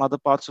is in some other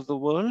parts of the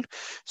world.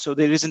 So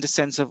there isn't a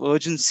sense of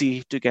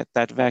urgency to get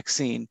that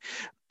vaccine.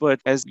 But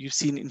as you've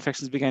seen,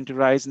 infections began to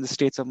rise in the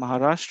states of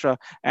Maharashtra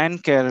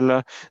and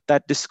Kerala,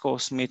 that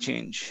discourse may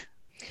change.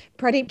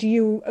 Pradeep, do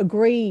you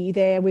agree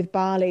there with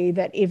Bali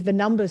that if the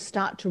numbers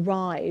start to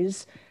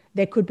rise,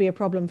 there could be a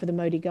problem for the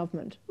Modi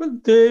government? Well,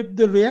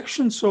 the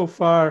reaction so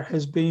far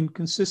has been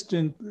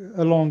consistent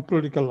along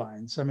political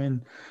lines. I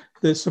mean,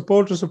 the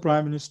supporters of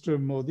Prime Minister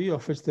Modi,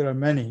 of which there are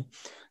many,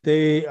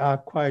 they are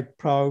quite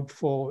proud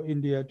for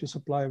India to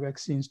supply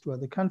vaccines to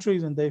other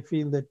countries, and they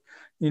feel that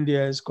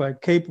India is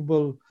quite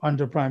capable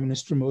under Prime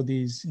Minister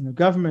Modi's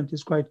government,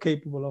 is quite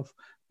capable of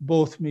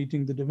both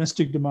meeting the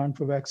domestic demand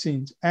for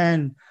vaccines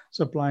and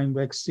supplying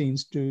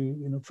vaccines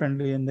to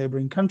friendly and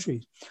neighboring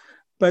countries.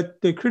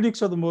 But the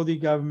critics of the Modi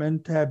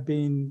government have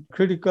been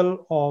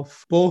critical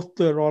of both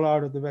the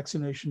rollout of the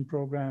vaccination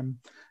program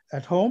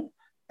at home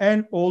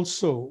and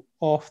also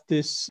of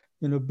this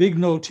big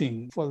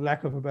noting, for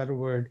lack of a better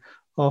word,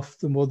 of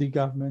the Modi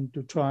government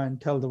to try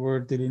and tell the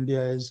world that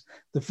India is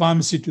the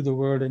pharmacy to the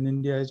world and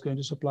India is going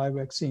to supply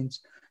vaccines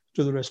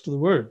to the rest of the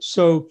world.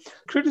 So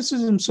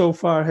criticism so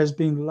far has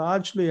been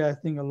largely, I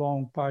think,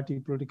 along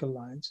party political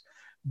lines.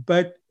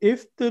 But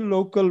if the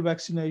local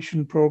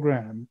vaccination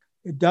program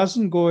it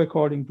doesn't go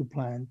according to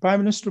plan, Prime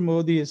Minister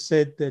Modi has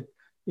said that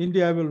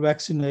India will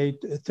vaccinate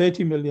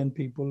 30 million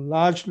people,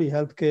 largely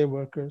healthcare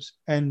workers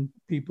and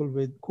people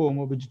with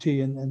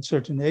comorbidity and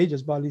certain age,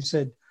 as Bali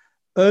said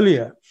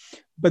earlier.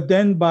 But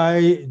then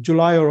by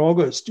July or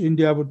August,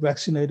 India would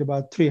vaccinate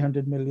about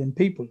 300 million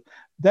people.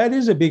 That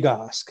is a big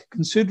ask,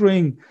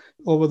 considering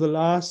over the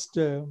last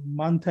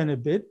month and a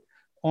bit,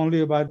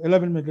 only about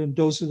 11 million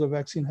doses of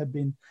vaccine have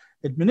been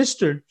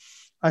administered.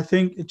 I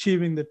think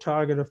achieving the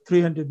target of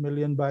 300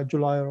 million by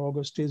July or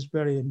August is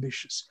very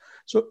ambitious.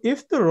 So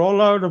if the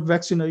rollout of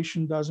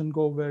vaccination doesn't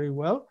go very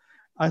well,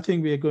 I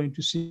think we are going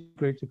to see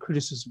greater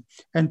criticism.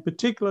 And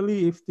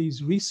particularly if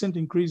these recent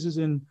increases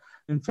in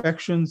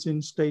infections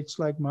in states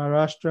like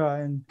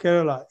Maharashtra and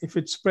Kerala, if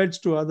it spreads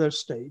to other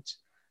states,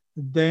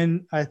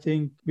 then I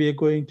think we are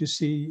going to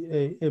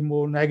see a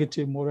more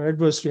negative, more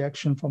adverse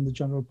reaction from the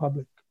general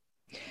public.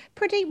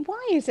 Pradeep,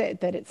 why is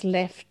it that it's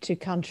left to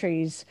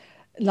countries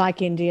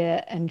like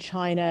India and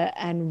China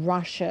and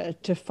Russia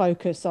to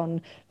focus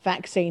on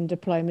vaccine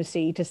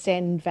diplomacy, to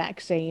send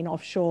vaccine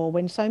offshore,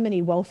 when so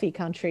many wealthy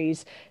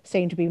countries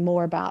seem to be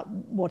more about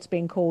what's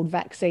being called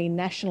vaccine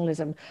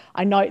nationalism?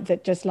 I note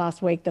that just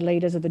last week, the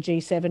leaders of the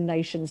G7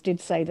 nations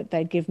did say that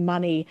they'd give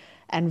money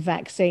and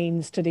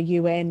vaccines to the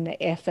UN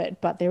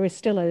effort, but there is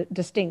still a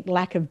distinct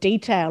lack of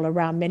detail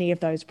around many of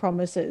those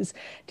promises.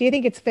 Do you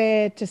think it's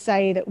fair to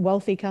say that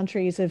wealthy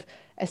countries have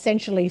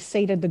essentially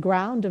ceded the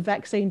ground of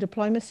vaccine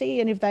diplomacy?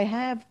 And if they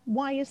have,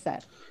 why is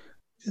that?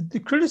 The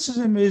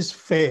criticism is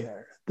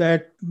fair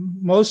that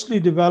mostly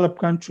developed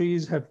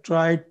countries have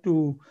tried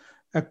to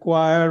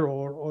acquire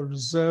or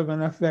reserve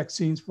enough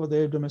vaccines for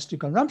their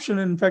domestic consumption.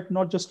 And in fact,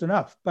 not just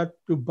enough, but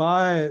to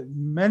buy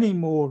many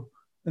more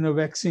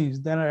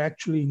vaccines than are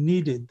actually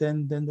needed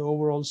than the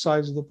overall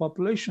size of the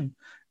population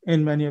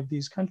in many of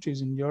these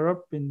countries. In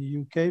Europe, in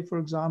the UK, for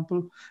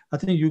example, I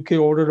think UK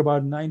ordered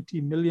about 90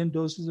 million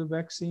doses of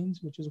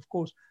vaccines, which is, of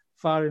course,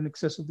 far in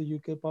excess of the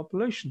UK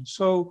population.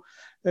 So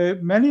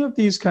many of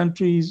these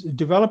countries,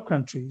 developed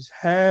countries,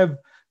 have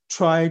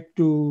tried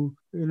to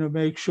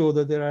make sure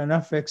that there are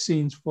enough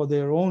vaccines for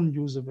their own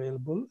use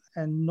available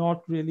and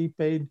not really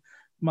paid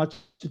much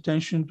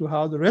attention to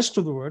how the rest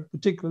of the world,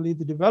 particularly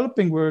the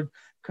developing world,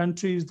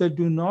 countries that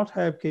do not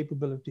have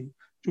capability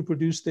to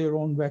produce their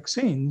own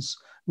vaccines,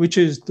 which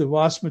is the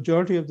vast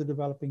majority of the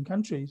developing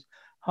countries,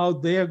 how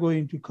they are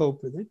going to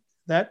cope with it.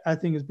 That, I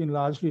think, has been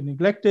largely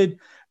neglected.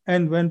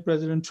 And when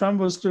President Trump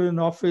was still in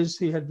office,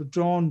 he had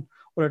withdrawn,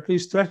 or at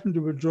least threatened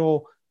to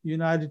withdraw, the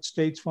United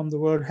States from the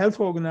World Health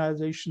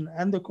Organization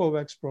and the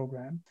COVAX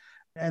program.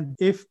 And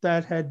if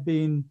that had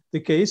been the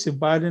case, if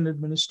Biden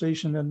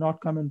administration had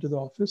not come into the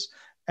office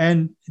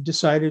and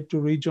decided to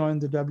rejoin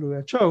the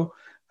WHO,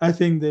 I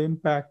think the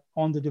impact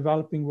on the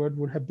developing world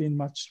would have been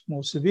much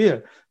more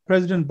severe.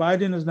 President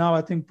Biden has now,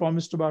 I think,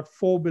 promised about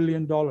 $4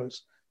 billion to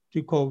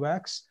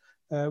COVAX,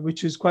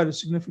 which is quite a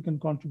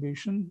significant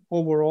contribution.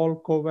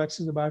 Overall,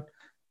 COVAX is about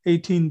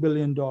 $18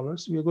 billion.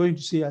 We are going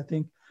to see, I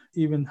think,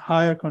 even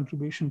higher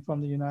contribution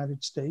from the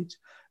United States.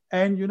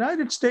 And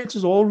United States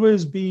has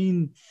always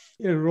been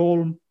a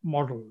role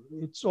model.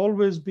 It's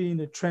always been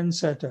a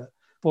trendsetter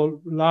for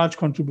large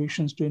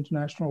contributions to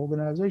international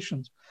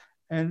organizations.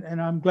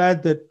 And I'm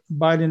glad that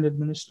Biden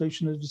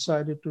administration has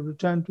decided to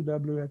return to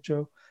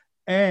WHO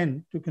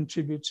and to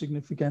contribute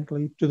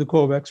significantly to the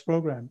COVAX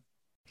program.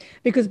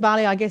 Because,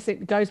 Bali, I guess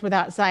it goes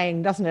without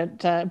saying, doesn't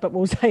it? But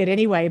we'll say it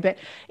anyway. But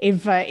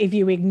if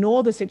you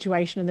ignore the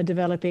situation in the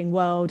developing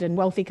world and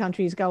wealthy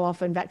countries go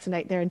off and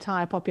vaccinate their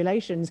entire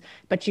populations,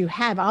 but you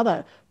have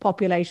other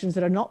populations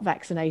that are not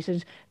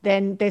vaccinated,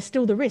 then there's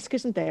still the risk,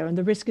 isn't there? And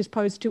the risk is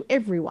posed to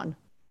everyone.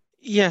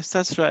 Yes,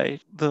 that's right.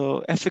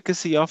 The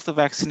efficacy of the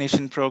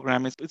vaccination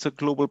program is it's a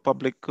global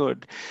public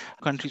good.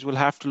 Countries will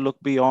have to look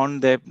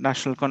beyond their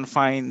national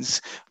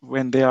confines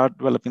when they are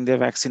developing their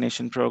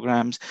vaccination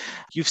programs.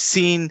 You've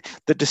seen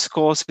the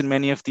discourse in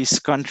many of these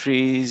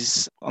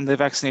countries on their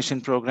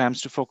vaccination programs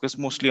to focus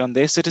mostly on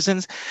their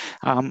citizens.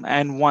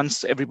 And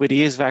once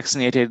everybody is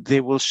vaccinated,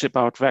 they will ship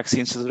out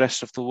vaccines to the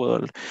rest of the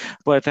world.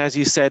 But as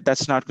you said,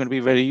 that's not going to be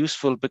very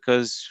useful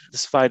because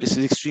this virus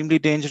is extremely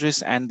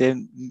dangerous and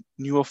then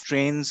newer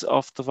strains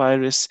of the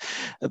virus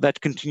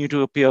that continue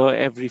to appear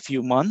every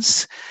few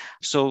months.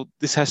 So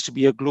this has to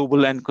be a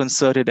global and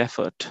concerted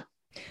effort.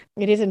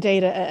 It is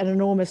indeed an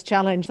enormous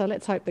challenge. So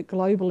let's hope that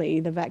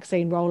globally the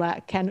vaccine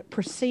rollout can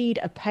proceed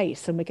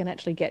apace and we can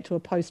actually get to a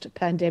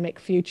post-pandemic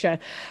future.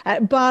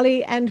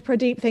 Bali and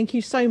Pradeep, thank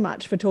you so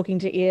much for talking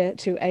to Ear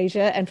to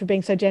Asia and for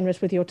being so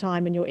generous with your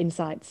time and your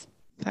insights.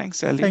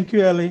 Thanks, Ellie. Thank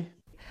you, Ellie.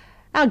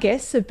 Our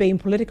guests have been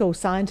political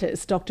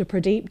scientist Dr.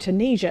 Pradeep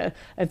Taneja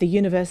of the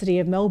University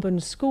of Melbourne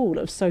School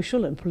of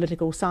Social and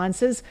Political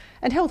Sciences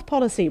and health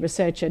policy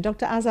researcher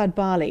Dr. Azad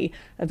Bali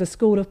of the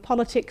School of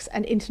Politics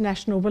and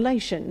International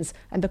Relations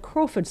and the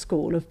Crawford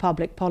School of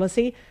Public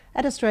Policy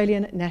at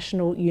Australian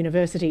National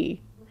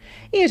University.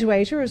 Ear to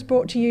Asia is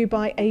brought to you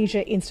by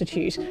Asia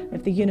Institute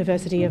of the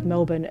University of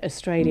Melbourne,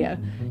 Australia.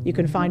 You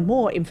can find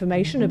more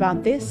information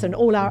about this and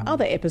all our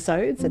other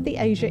episodes at the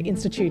Asia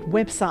Institute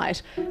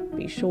website.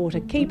 Be sure to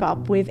keep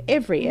up with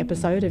every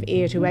episode of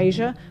Ear to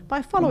Asia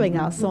by following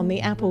us on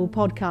the Apple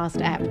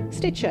Podcast app,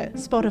 Stitcher,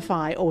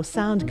 Spotify or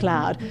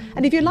SoundCloud.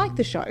 And if you like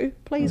the show,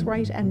 please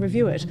rate and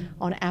review it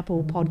on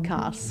Apple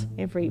Podcasts.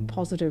 Every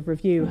positive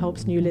review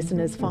helps new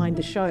listeners find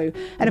the show.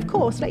 And of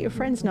course, let your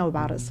friends know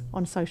about us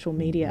on social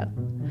media.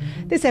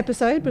 This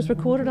episode was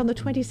recorded on the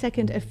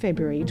 22nd of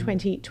February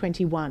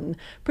 2021.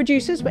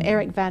 Producers were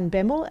Eric Van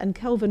Bemmel and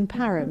Kelvin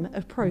Parham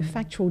of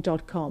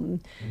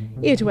profactual.com.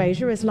 Ear to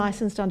Asia is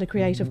licensed under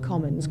Creative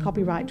Commons,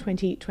 copyright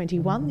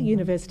 2021, the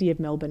University of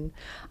Melbourne.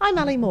 I'm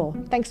Ali Moore.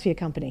 Thanks for your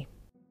company.